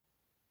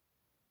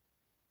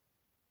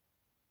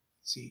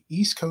 see,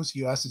 East Coast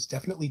US is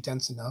definitely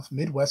dense enough.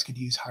 Midwest could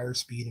use higher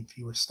speed and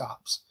fewer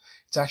stops.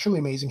 It's actually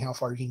amazing how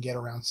far you can get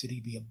around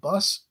city via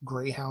bus,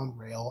 Greyhound,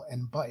 rail,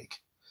 and bike.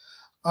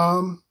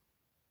 Um,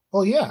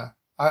 well, yeah,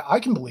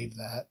 I can believe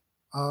that.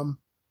 Um,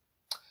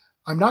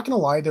 I'm not going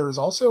to lie, there is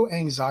also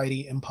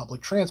anxiety in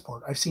public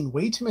transport. I've seen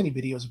way too many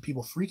videos of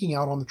people freaking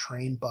out on the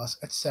train, bus,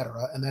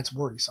 etc., and that's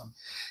worrisome.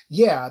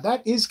 Yeah,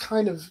 that is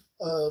kind of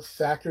a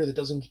factor that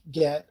doesn't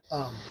get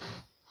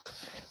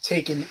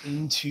taken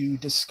into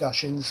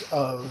discussions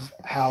of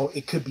how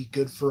it could be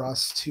good for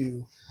us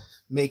to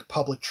make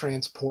public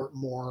transport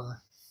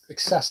more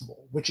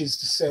accessible, which is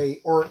to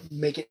say, or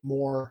make it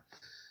more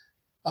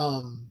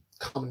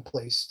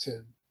commonplace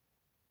to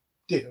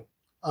do,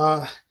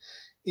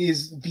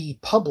 is the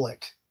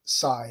public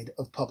side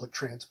of public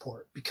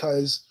transport.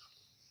 Because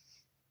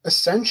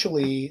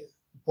essentially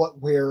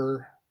what we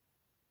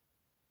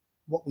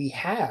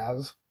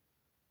have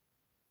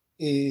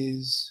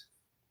is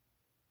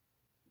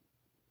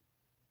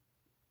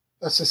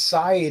a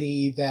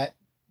society that,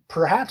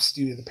 perhaps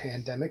due to the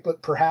pandemic,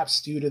 but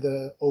perhaps due to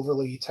the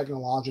overly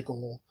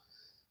technological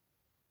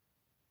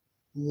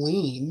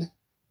lean,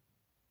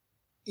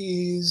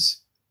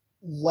 is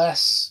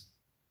less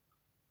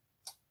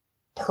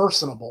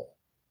personable,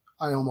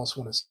 I almost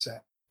want to say,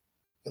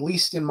 at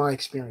least in my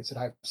experience that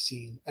I've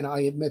seen. And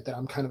I admit that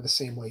I'm kind of the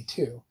same way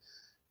too.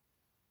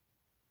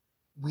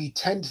 we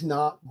tend to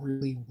not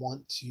really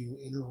want to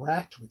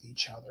interact with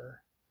each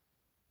other.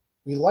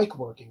 We like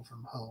working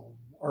from home,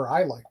 or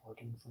I like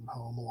working from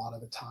home a lot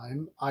of the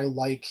time.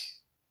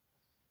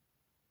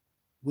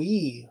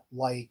 We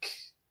like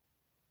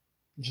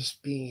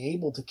just being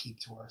able to keep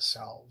to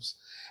ourselves.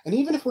 And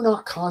even if we're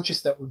not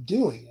conscious that we're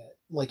doing it,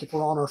 like if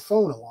we're on our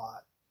phone a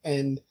lot,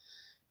 and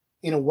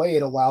in a way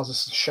it allows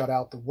us to shut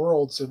out the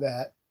world, so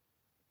that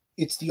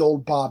it's the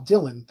old Bob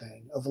Dylan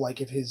thing of like,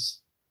 if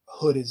his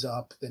hood is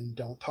up, then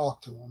don't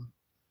talk to him.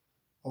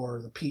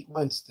 Or the Pete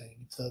Wentz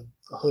thing, if the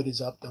hood is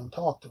up, don't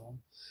talk to him.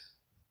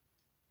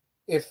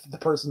 If the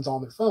person's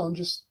on their phone,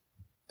 just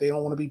they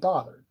don't want to be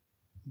bothered.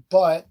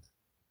 But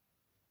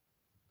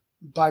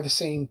by the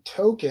same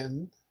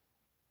token,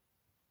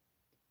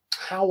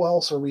 how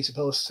else are we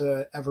supposed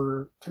to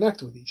ever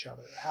connect with each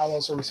other? How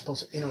else are we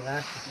supposed to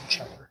interact with each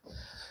other?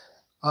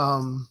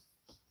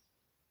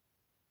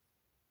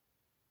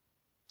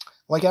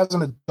 Like as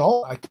an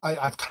adult,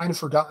 I've kind of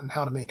forgotten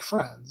how to make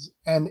friends.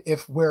 And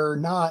if we're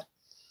not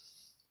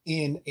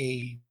in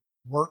a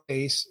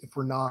workplace, if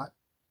we're not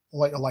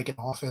like an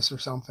office or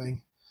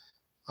something,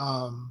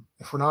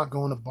 if we're not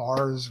going to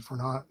bars, if we're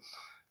not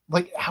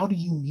like, how do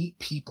you meet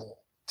people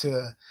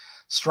to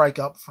strike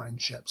up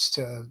friendships,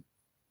 to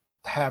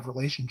have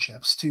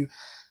relationships, to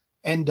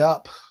end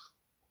up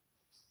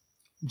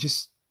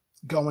just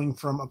going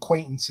from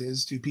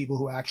acquaintances to people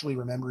who actually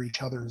remember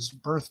each other's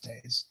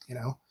birthdays, you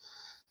know?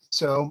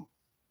 So,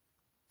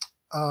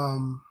 I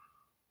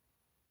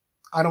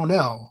don't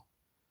know,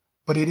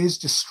 but it is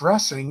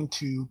distressing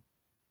to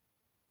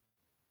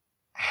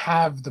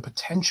have the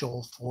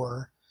potential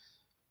for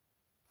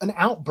an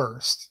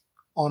outburst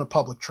on a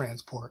public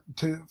transport,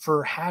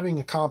 for having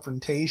a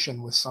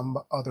confrontation with some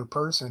other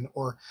person,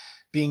 or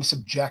being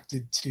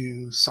subjected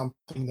to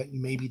something that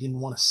you maybe didn't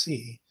want to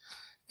see.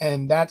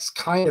 And that's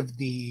kind of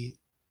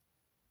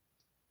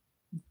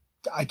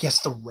I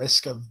guess, the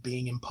risk of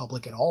being in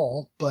public at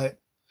all, but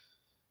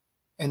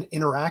and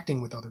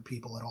interacting with other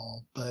people at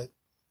all. But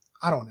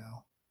I don't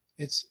know.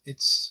 It's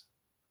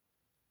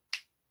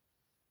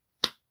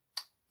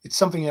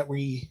something that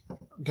we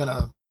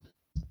gonna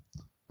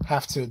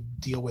have to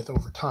deal with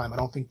over time. I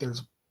don't think there's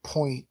a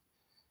point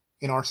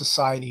in our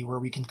society where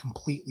we can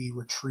completely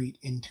retreat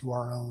into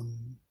our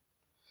own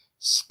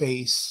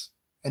space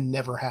and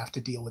never have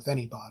to deal with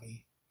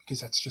anybody,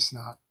 because that's just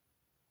not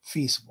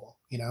feasible,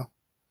 you know?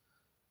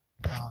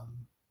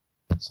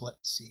 So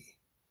let's see.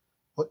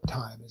 What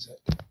time is it?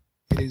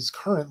 It is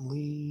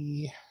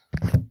currently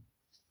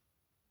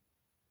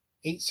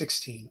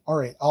 8:16. All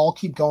right, I'll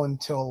keep going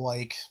till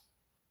like,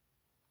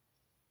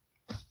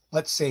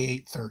 let's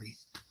say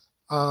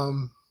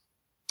 8:30.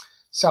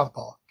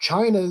 Southpaw.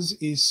 China's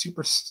is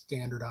super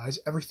standardized.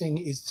 Everything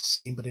is the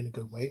same, but in a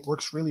good way. It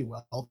works really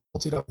well.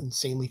 Built it up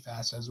insanely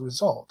fast as a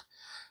result.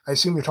 I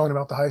assume you're talking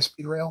about the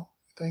high-speed rail,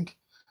 I think.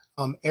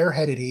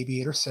 Airheaded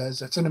Aviator says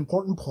that's an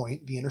important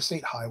point. The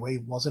interstate highway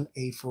wasn't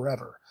a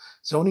forever.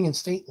 Zoning and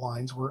state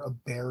lines were a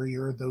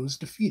barrier those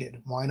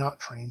defeated. Why not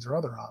trains or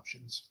other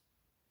options?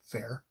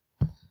 Fair.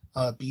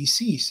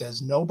 BC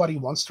says nobody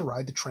wants to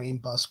ride the train,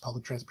 bus,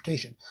 public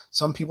transportation.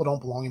 Some people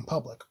don't belong in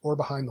public or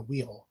behind the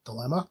wheel.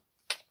 Dilemma?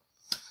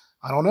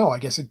 I don't know. I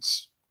guess it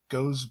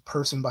goes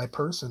person by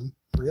person,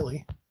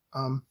 really.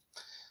 The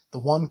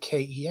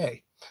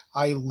 1KEA.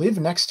 I live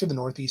next to the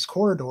Northeast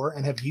Corridor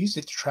and have used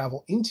it to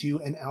travel into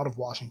and out of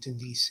Washington,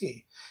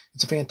 D.C.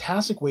 It's a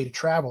fantastic way to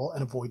travel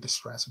and avoid the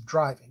stress of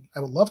driving. I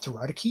would love to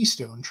ride a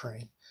Keystone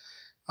train.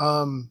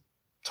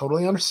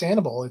 Totally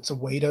understandable. It's a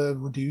way to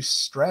reduce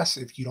stress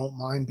if you don't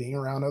mind being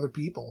around other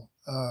people.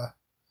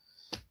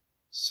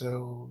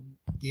 So,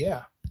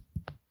 yeah.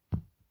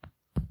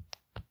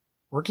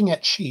 Working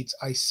at Sheetz,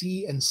 I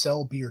see and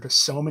sell beer to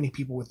so many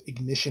people with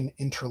ignition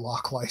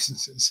interlock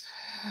licenses.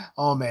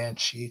 Oh man,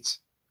 Sheetz.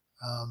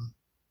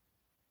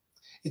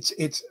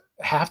 It's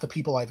half the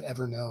people I've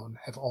ever known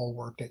have all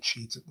worked at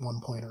Sheetz at one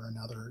point or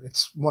another.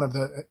 It's one of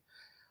the,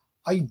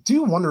 I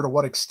do wonder to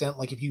what extent,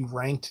 like if you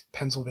ranked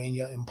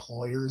Pennsylvania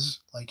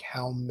employers, like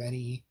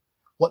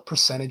what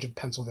percentage of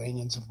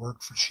Pennsylvanians have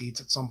worked for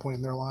Sheetz at some point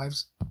in their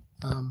lives?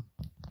 Let's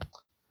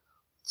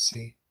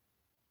see.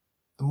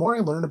 The more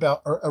I learn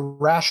about, or a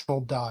rational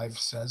dive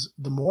says,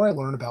 the more I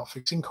learn about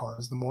fixing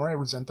cars, the more I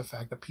resent the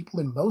fact that people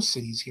in most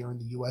cities here in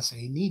the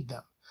USA need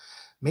them.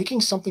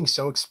 Making something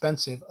so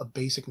expensive a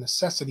basic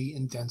necessity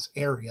in dense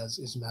areas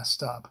is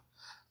messed up.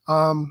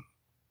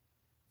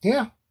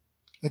 Yeah,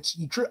 it's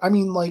true. I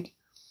mean, like,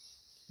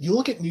 you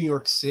look at New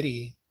York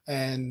City,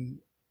 and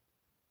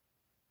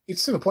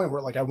it's to the point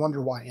where, like, I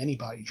wonder why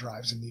anybody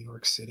drives in New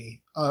York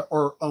City,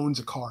 or owns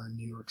a car in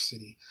New York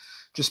City,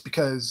 just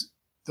because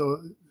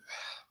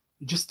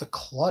just the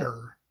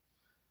clutter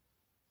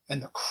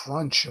and the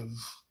crunch of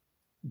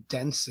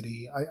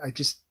density.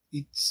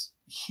 It's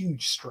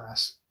huge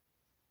stress.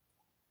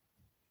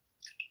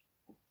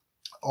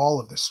 All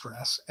of the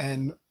stress.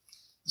 And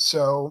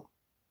so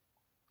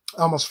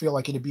I almost feel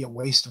like it'd be a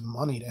waste of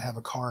money to have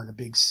a car in a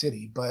big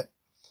city. But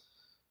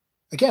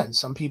again,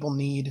 some people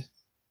need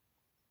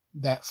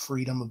that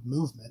freedom of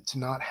movement, to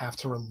not have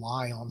to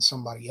rely on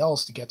somebody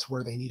else to get to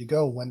where they need to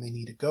go when they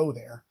need to go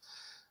there.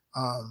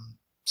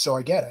 So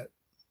I get it.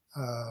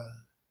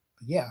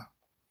 Yeah.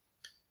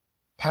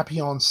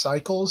 Papillon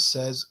Cycles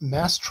says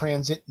mass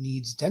transit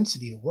needs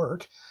density to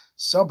work.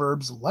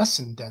 Suburbs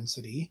lessen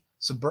density.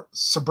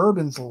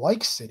 Suburbans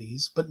like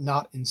cities, but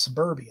not in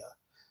suburbia.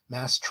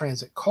 Mass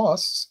transit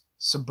costs.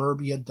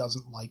 Suburbia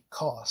doesn't like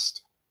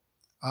cost.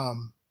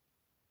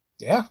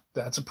 Yeah,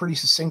 that's a pretty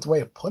succinct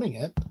way of putting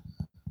it.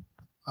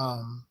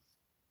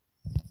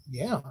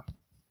 Yeah.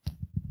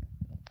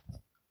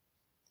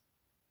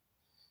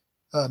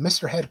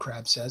 Mr.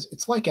 Headcrab says,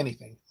 it's like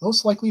anything.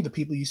 Most likely the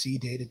people you see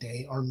day to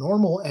day are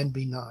normal and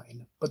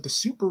benign, but the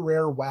super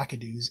rare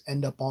wackadoos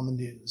end up on the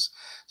news.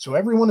 So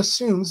everyone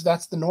assumes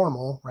that's the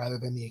normal rather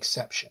than the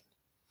exception.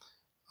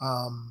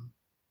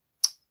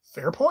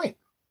 Fair point.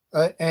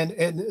 And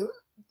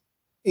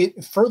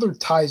it further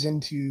ties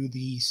into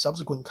the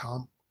subsequent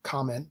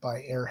comment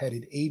by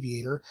Airheaded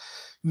Aviator,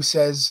 who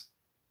says,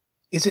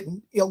 is it,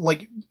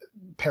 like,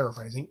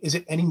 paraphrasing, is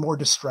it any more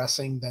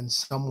distressing than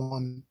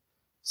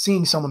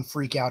seeing someone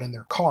freak out in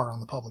their car on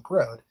the public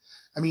road?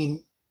 I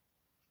mean,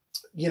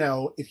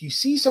 if you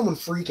see someone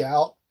freak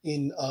out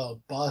in a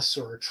bus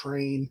or a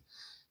train,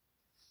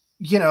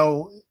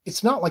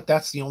 it's not like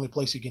that's the only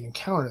place you can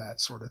encounter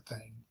that sort of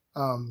thing,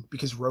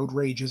 because road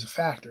rage is a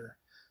factor.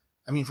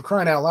 I mean, for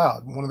crying out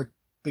loud, one of the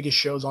biggest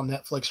shows on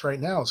Netflix right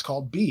now is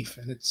called Beef,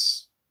 and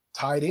it's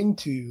tied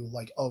into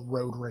like a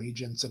road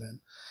rage incident.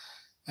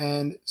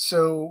 And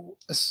so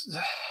I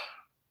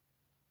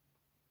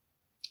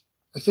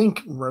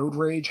think road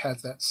rage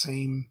has that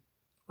same,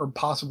 or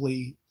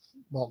possibly,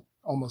 well,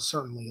 almost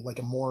certainly, like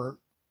a more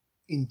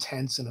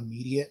intense and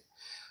immediate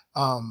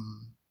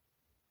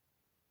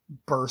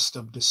burst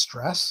of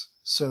distress,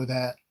 so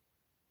that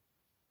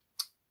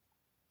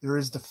there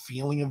is the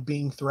feeling of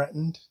being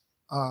threatened.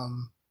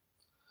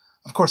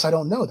 Of course, I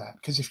don't know that,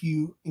 because if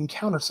you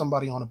encounter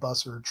somebody on a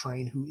bus or a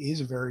train who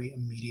is a very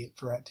immediate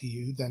threat to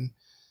you, then,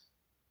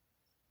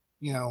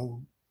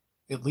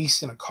 at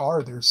least in a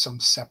car, there's some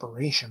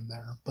separation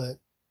there. But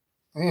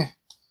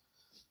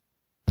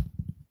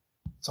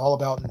it's all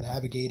about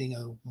navigating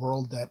a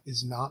world that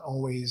is not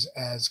always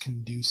as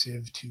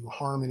conducive to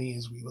harmony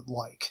as we would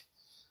like.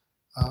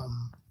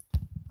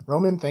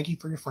 Roman, thank you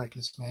for your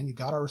frankness, man. You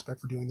got our respect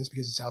for doing this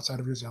because it's outside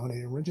of your zone, and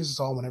it enriches us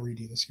all whenever you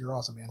do this. You're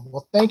awesome, man.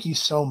 Well, thank you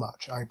so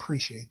much. I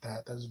appreciate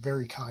that. That was a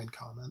very kind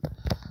comment.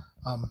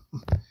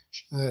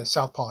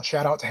 Southpaw,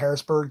 shout out to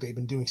Harrisburg. They've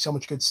been doing so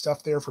much good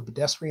stuff there for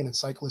pedestrian and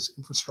cyclist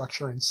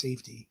infrastructure and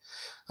safety.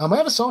 I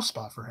have a soft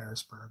spot for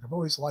Harrisburg. I've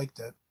always liked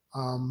it.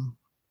 I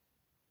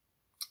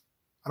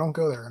don't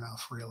go there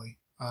enough, really.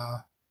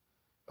 But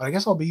I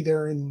guess I'll be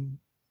there in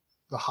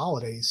the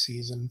holiday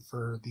season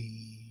for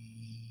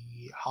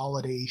the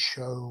holiday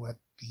show at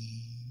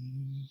the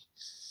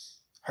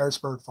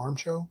Harrisburg Farm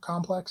Show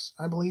Complex,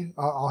 I believe.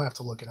 I'll have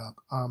to look it up.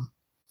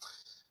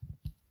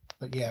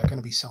 But yeah, going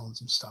to be selling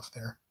some stuff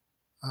there.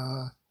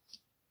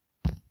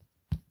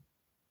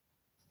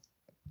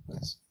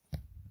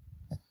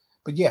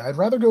 But yeah, I'd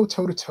rather go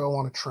toe-to-toe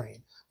on a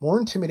train. More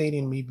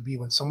intimidating to me would be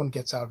when someone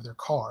gets out of their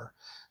car.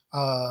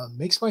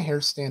 Makes my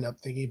hair stand up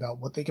thinking about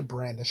what they could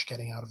brandish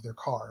getting out of their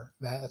car.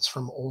 That's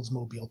from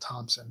Oldsmobile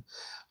Thompson.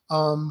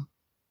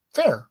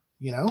 Fair,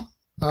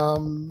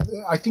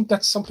 I think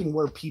that's something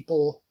where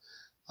people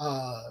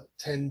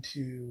tend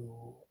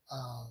to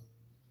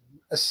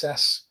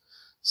assess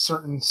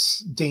certain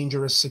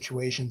dangerous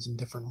situations in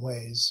different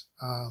ways,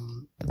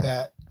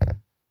 that,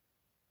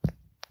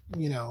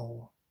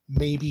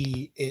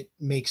 maybe it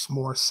makes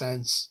more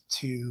sense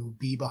to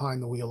be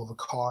behind the wheel of a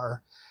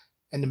car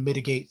and to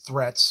mitigate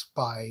threats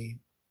by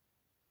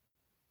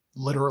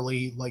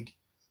literally like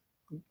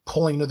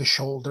pulling to the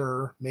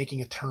shoulder,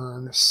 making a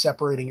turn,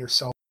 separating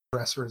yourself from the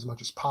aggressor as much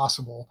as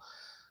possible,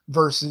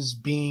 versus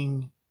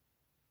being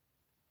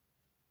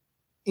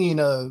in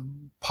a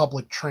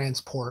public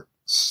transport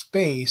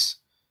space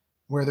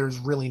where there's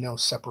really no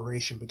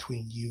separation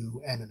between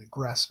you and an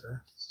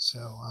aggressor.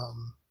 So,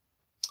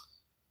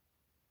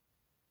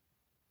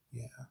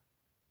 yeah.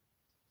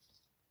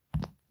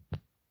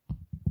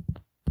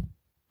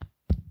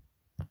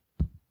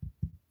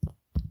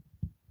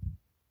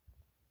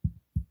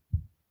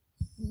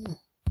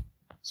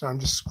 So I'm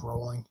just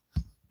scrolling,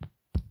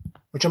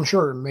 which I'm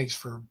sure makes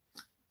for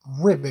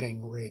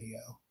riveting radio,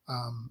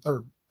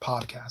 or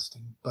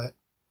podcasting. But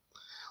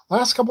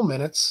last couple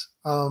minutes,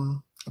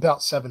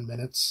 about 7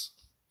 minutes,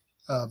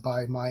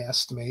 by my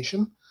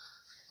estimation.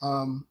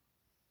 I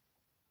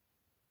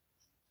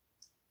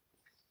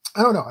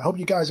don't know. I hope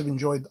you guys have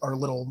enjoyed our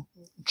little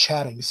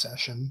chatting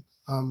session.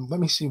 Let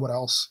me see what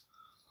else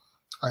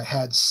I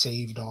had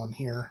saved on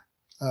here.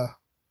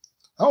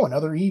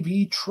 Another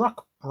EV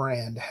truck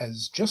brand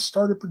has just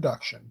started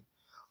production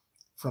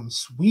from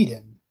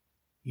Sweden,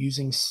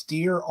 using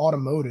Steer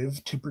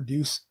Automotive to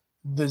produce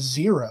the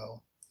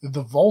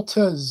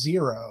Volta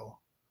Zero.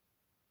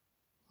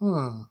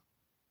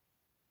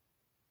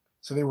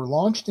 So they were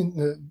launched in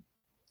the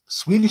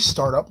Swedish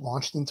startup,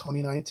 launched in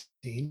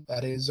 2019.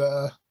 That is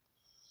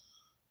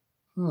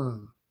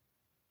Hmm.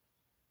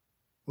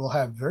 Will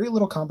have very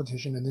little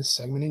competition in this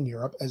segment in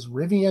Europe as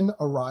Rivian,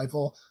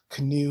 Arrival,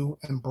 Canoe,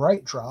 and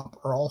Bright Drop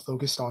are all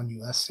focused on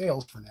US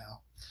sales for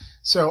now.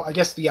 So I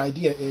guess the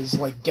idea is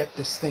like get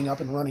this thing up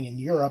and running in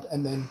Europe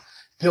and then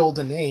build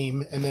a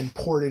name and then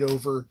port it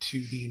over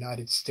to the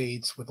United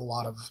States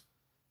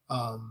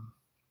um,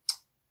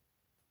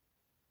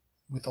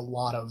 with a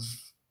lot of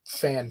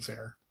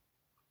fanfare.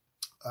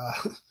 Uh,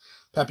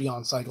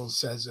 Papillon Cycles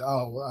says,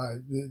 "Oh,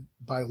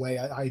 by the way,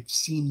 I've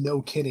seen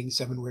no kidding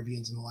 7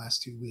 Rivians in the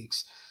last 2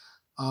 weeks."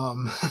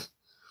 Um,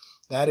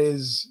 that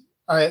is,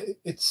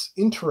 it's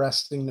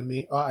interesting to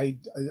me. I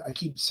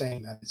keep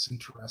saying that it's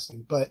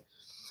interesting, but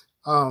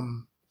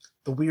um,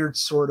 the weird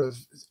sort of,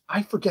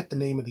 I forget the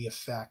name of the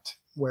effect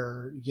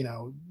where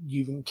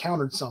you've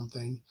encountered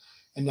something,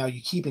 and now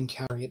you keep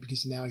encountering it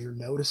because now you're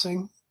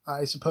noticing.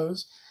 I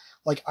suppose.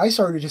 Like I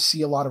started to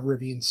see a lot of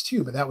Rivians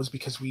too, but that was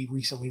because we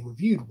recently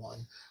reviewed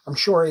one. I'm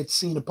sure I'd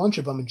seen a bunch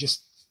of them and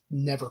just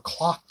never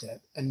clocked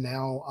it, and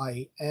now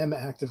I am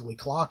actively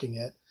clocking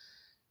it,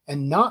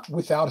 and not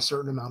without a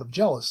certain amount of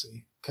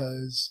jealousy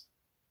because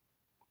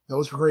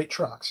those were great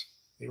trucks.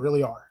 They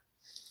really are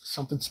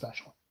something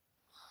special.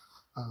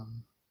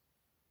 Um,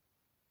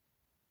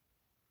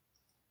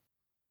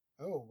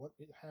 oh, what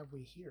have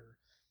we here?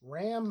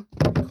 Ram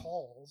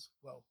recalls.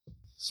 Well,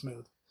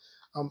 smooth.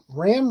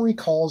 Ram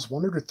recalls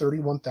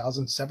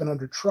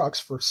 131,700 trucks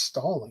for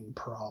stalling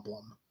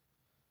problem.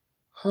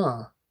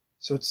 Huh.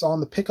 So it's on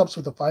the pickups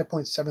with the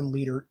 5.7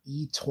 liter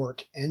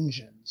e-torque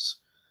engines.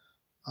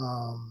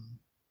 Um,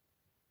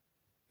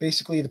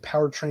 Basically, the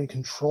powertrain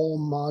control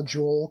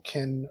module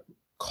can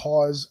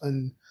cause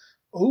an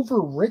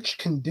over-rich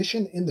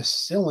condition in the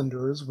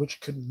cylinders, which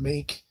could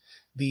make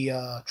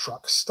the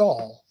truck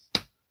stall.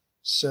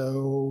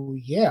 So,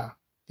 yeah,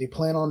 they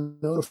plan on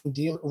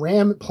notifying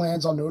Ram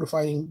plans on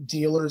notifying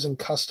dealers and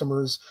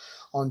customers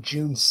on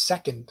June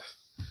 2nd,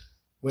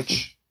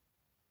 which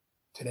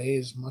today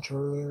is much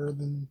earlier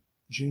than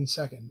June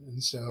 2nd.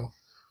 And so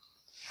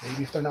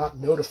maybe if they're not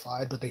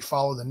notified, but they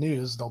follow the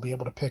news, they'll be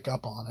able to pick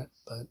up on it.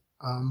 But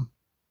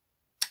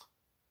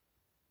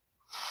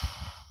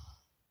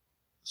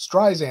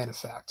Streisand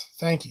effect.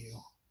 Thank you.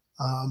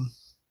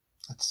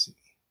 Let's see.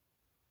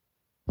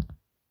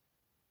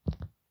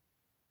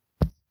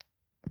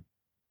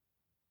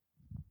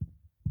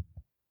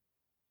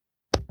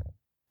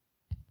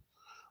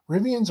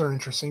 Rivians are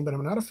interesting, but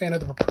I'm not a fan of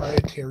the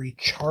proprietary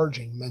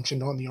charging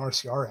mentioned on the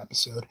RCR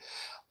episode.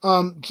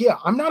 Yeah,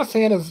 I'm not a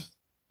fan of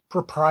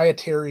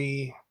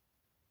proprietary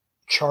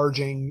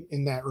charging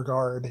in that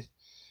regard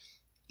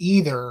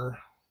either,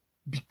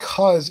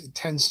 because it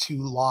tends to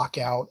lock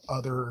out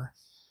other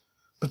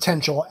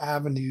potential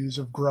avenues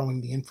of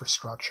growing the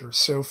infrastructure.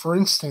 So, for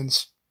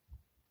instance,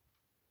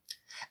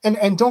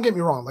 and don't get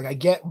me wrong, like I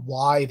get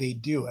why they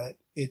do it.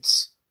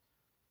 It's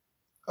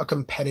a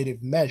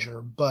competitive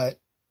measure,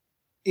 but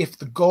if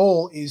the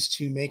goal is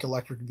to make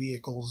electric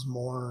vehicles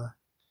more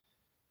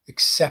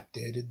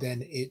accepted,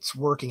 then it's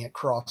working at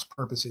cross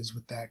purposes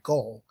with that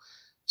goal.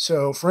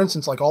 So, for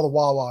instance, like all the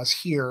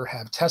Wawas here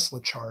have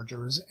Tesla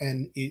chargers,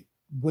 and it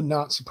would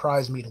not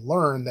surprise me to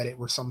learn that it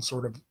were some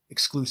sort of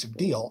exclusive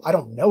deal. I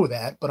don't know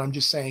that, but I'm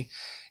just saying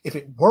if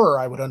it were,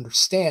 I would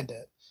understand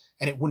it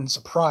and it wouldn't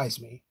surprise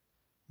me.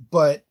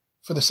 But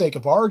for the sake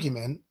of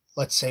argument,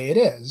 let's say it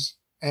is.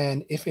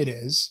 And if it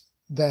is,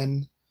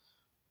 then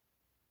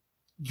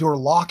you're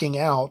locking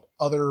out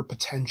other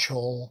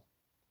potential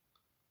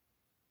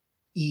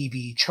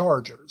EV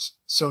chargers.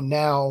 So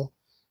now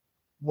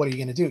what are you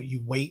going to do?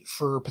 You wait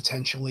for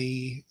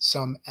potentially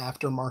some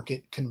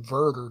aftermarket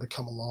converter to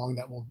come along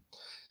that will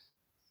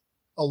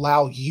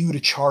allow you to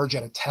charge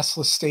at a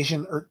Tesla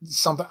station or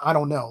something. I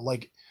don't know,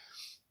 like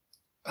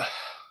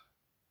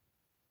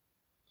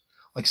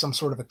some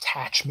sort of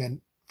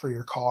attachment for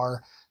your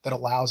car that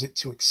allows it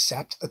to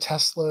accept a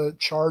Tesla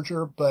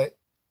charger. But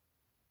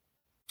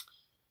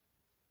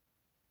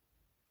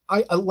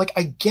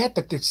I get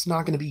that it's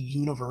not going to be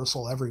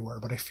universal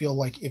everywhere, but I feel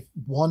like if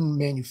one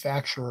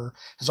manufacturer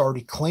has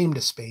already claimed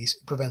a space,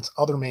 it prevents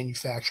other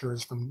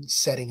manufacturers from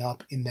setting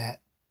up in that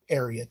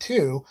area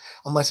too,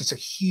 unless it's a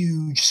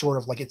huge sort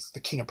of like it's the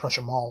King of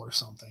Prussia Mall or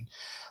something.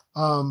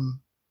 Um,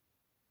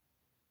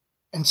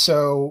 and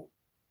so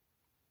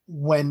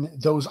when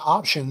those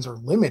options are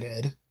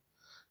limited,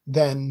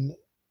 then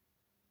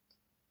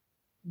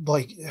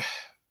like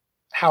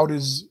how do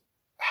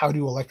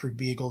electric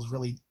vehicles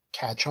really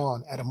catch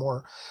on at a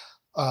more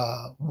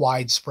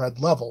widespread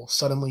level?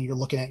 Suddenly you're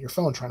looking at your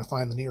phone trying to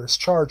find the nearest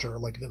charger,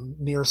 like the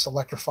nearest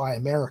Electrify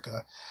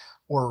America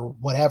or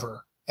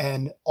whatever.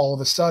 And all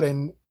of a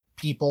sudden,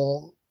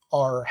 people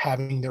are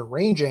having their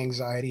range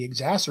anxiety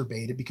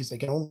exacerbated because they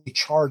can only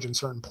charge in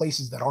certain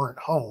places that aren't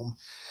home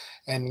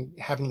and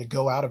having to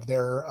go out of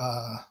their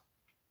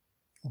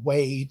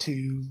way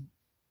to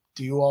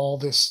do all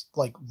this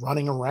like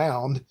running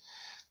around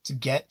to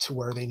get to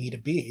where they need to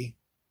be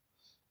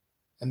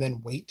and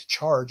then wait to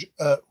charge.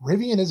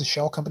 Rivian is a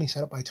shell company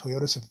set up by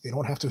Toyota so that they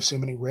don't have to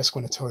assume any risk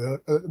when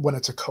a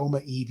Tacoma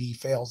EV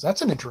fails.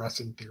 That's an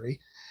interesting theory.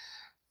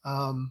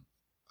 Um,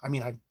 I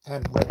mean, I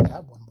hadn't read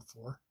that one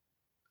before.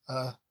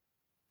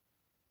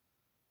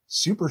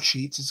 Super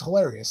Sheets is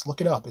hilarious.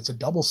 Look it up. It's a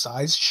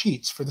double-sized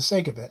sheets for the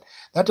sake of it.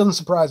 That doesn't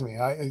surprise me.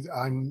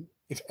 I'm,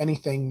 if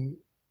anything,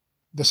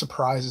 the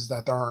surprise is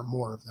that there aren't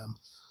more of them.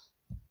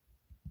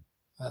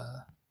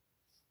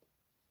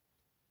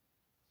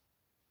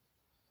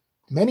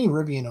 Many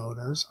Rivian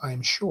owners,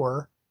 I'm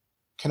sure,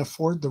 can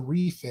afford the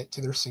refit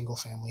to their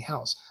single-family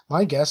house.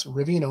 My guess,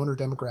 Rivian owner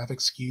demographic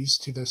skews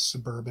to the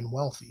suburban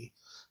wealthy.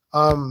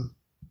 I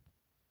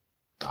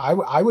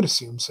would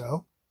assume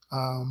so.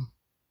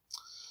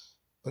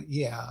 But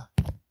yeah,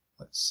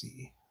 let's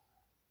see.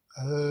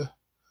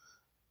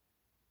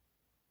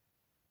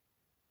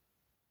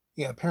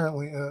 Yeah,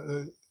 apparently,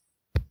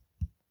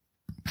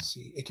 let's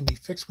see. It can be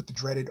fixed with the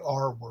dreaded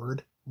R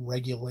word,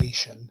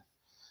 regulation.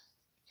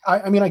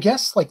 I mean, I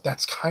guess like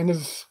that's kind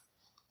of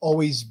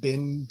always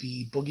been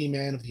the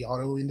boogeyman of the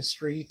auto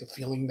industry, the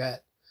feeling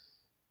that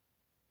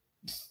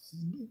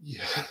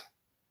you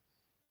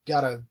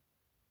gotta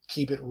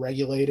keep it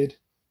regulated.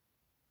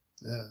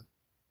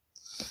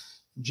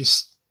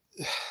 Just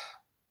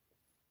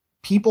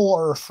people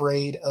are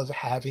afraid of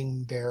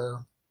having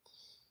their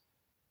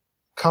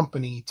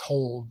company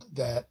told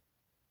that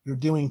you're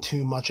doing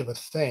too much of a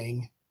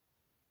thing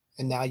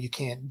and now you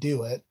can't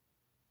do it.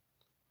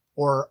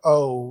 Or,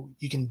 oh,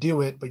 you can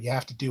do it, but you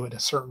have to do it a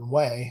certain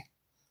way.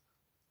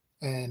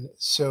 And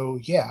so,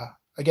 yeah,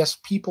 I guess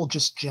people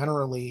just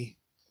generally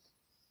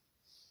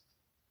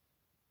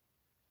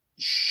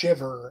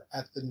shiver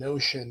at the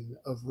notion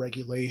of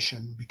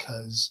regulation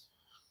because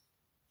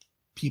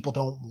people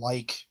don't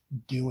like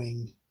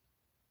doing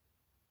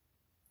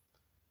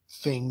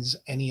things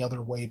any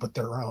other way but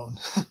their own.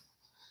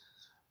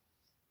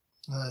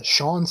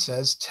 Sean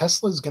says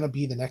Tesla is going to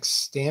be the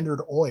next Standard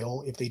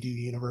Oil if they do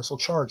universal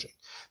charging.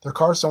 Their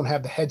cars don't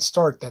have the head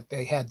start that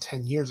they had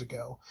 10 years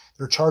ago.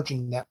 Their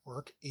charging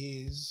network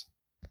is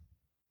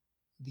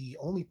the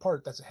only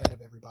part that's ahead of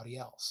everybody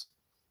else.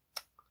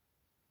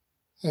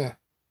 Yeah,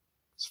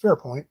 it's a fair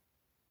point.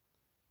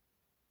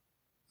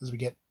 As we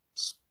get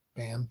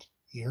spammed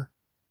here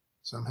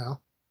somehow.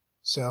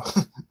 So,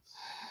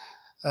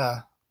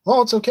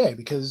 well, it's okay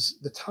because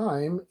the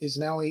time is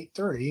now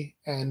 8:30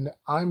 and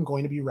I'm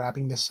going to be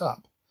wrapping this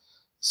up.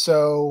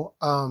 So,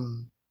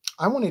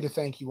 I wanted to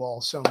thank you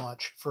all so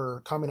much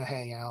for coming to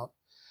hang out.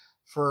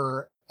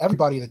 For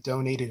everybody that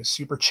donated a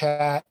super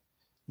chat,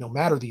 no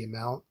matter the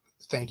amount,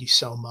 thank you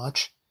so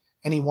much.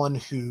 Anyone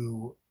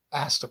who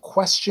asked a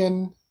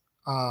question,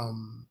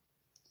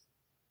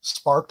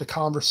 sparked a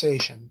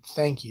conversation,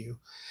 thank you.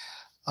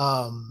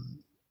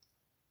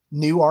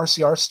 New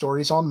RCR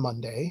stories on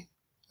Monday.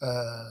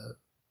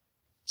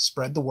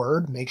 Spread the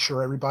word, make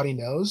sure everybody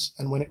knows.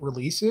 And when it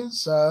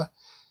releases,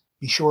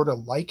 be sure to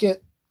like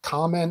it,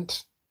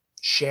 comment,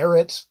 share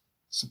it,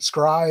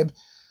 subscribe.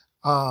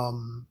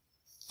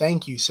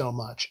 Thank you so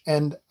much.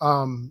 And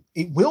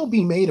it will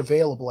be made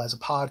available as a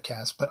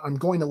podcast, but I'm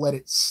going to let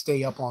it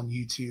stay up on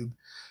YouTube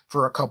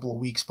for a couple of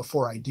weeks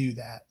before I do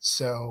that.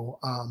 So,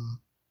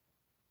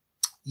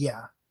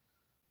 yeah.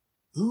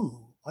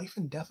 Ooh, Life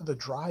and Death of a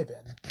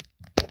Drive-In.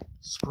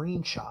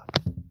 Screenshot.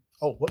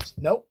 Oh, whoops.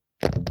 Nope.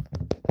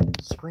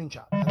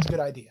 Screenshot. That's a good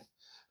idea.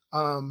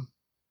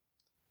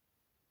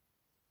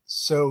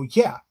 So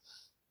yeah,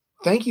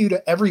 thank you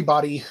to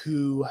everybody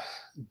who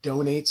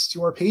donates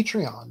to our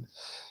Patreon.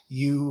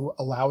 You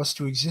allow us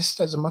to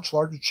exist as a much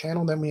larger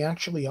channel than we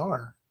actually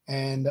are.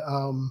 And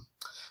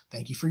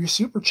thank you for your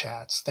super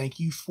chats. Thank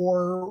you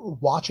for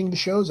watching the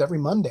shows every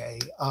Monday.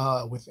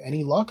 With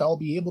any luck, I'll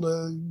be able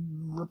to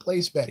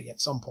replace Betty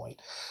at some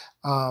point.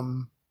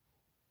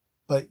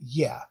 But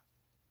yeah,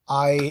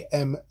 I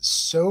am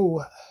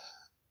so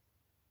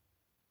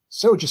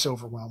just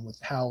overwhelmed with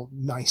how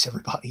nice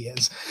everybody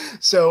is.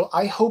 So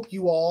I hope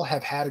you all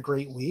have had a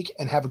great week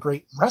and have a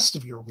great rest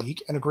of your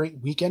week and a great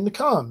weekend to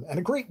come and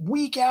a great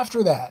week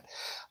after that.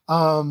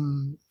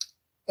 And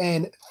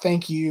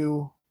thank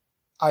you.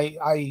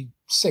 I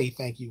say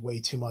thank you way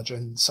too much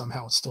and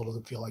somehow it still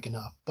doesn't feel like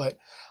enough. But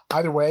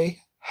either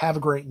way, have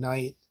a great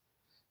night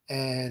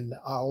and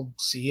I'll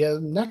see you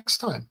next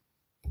time.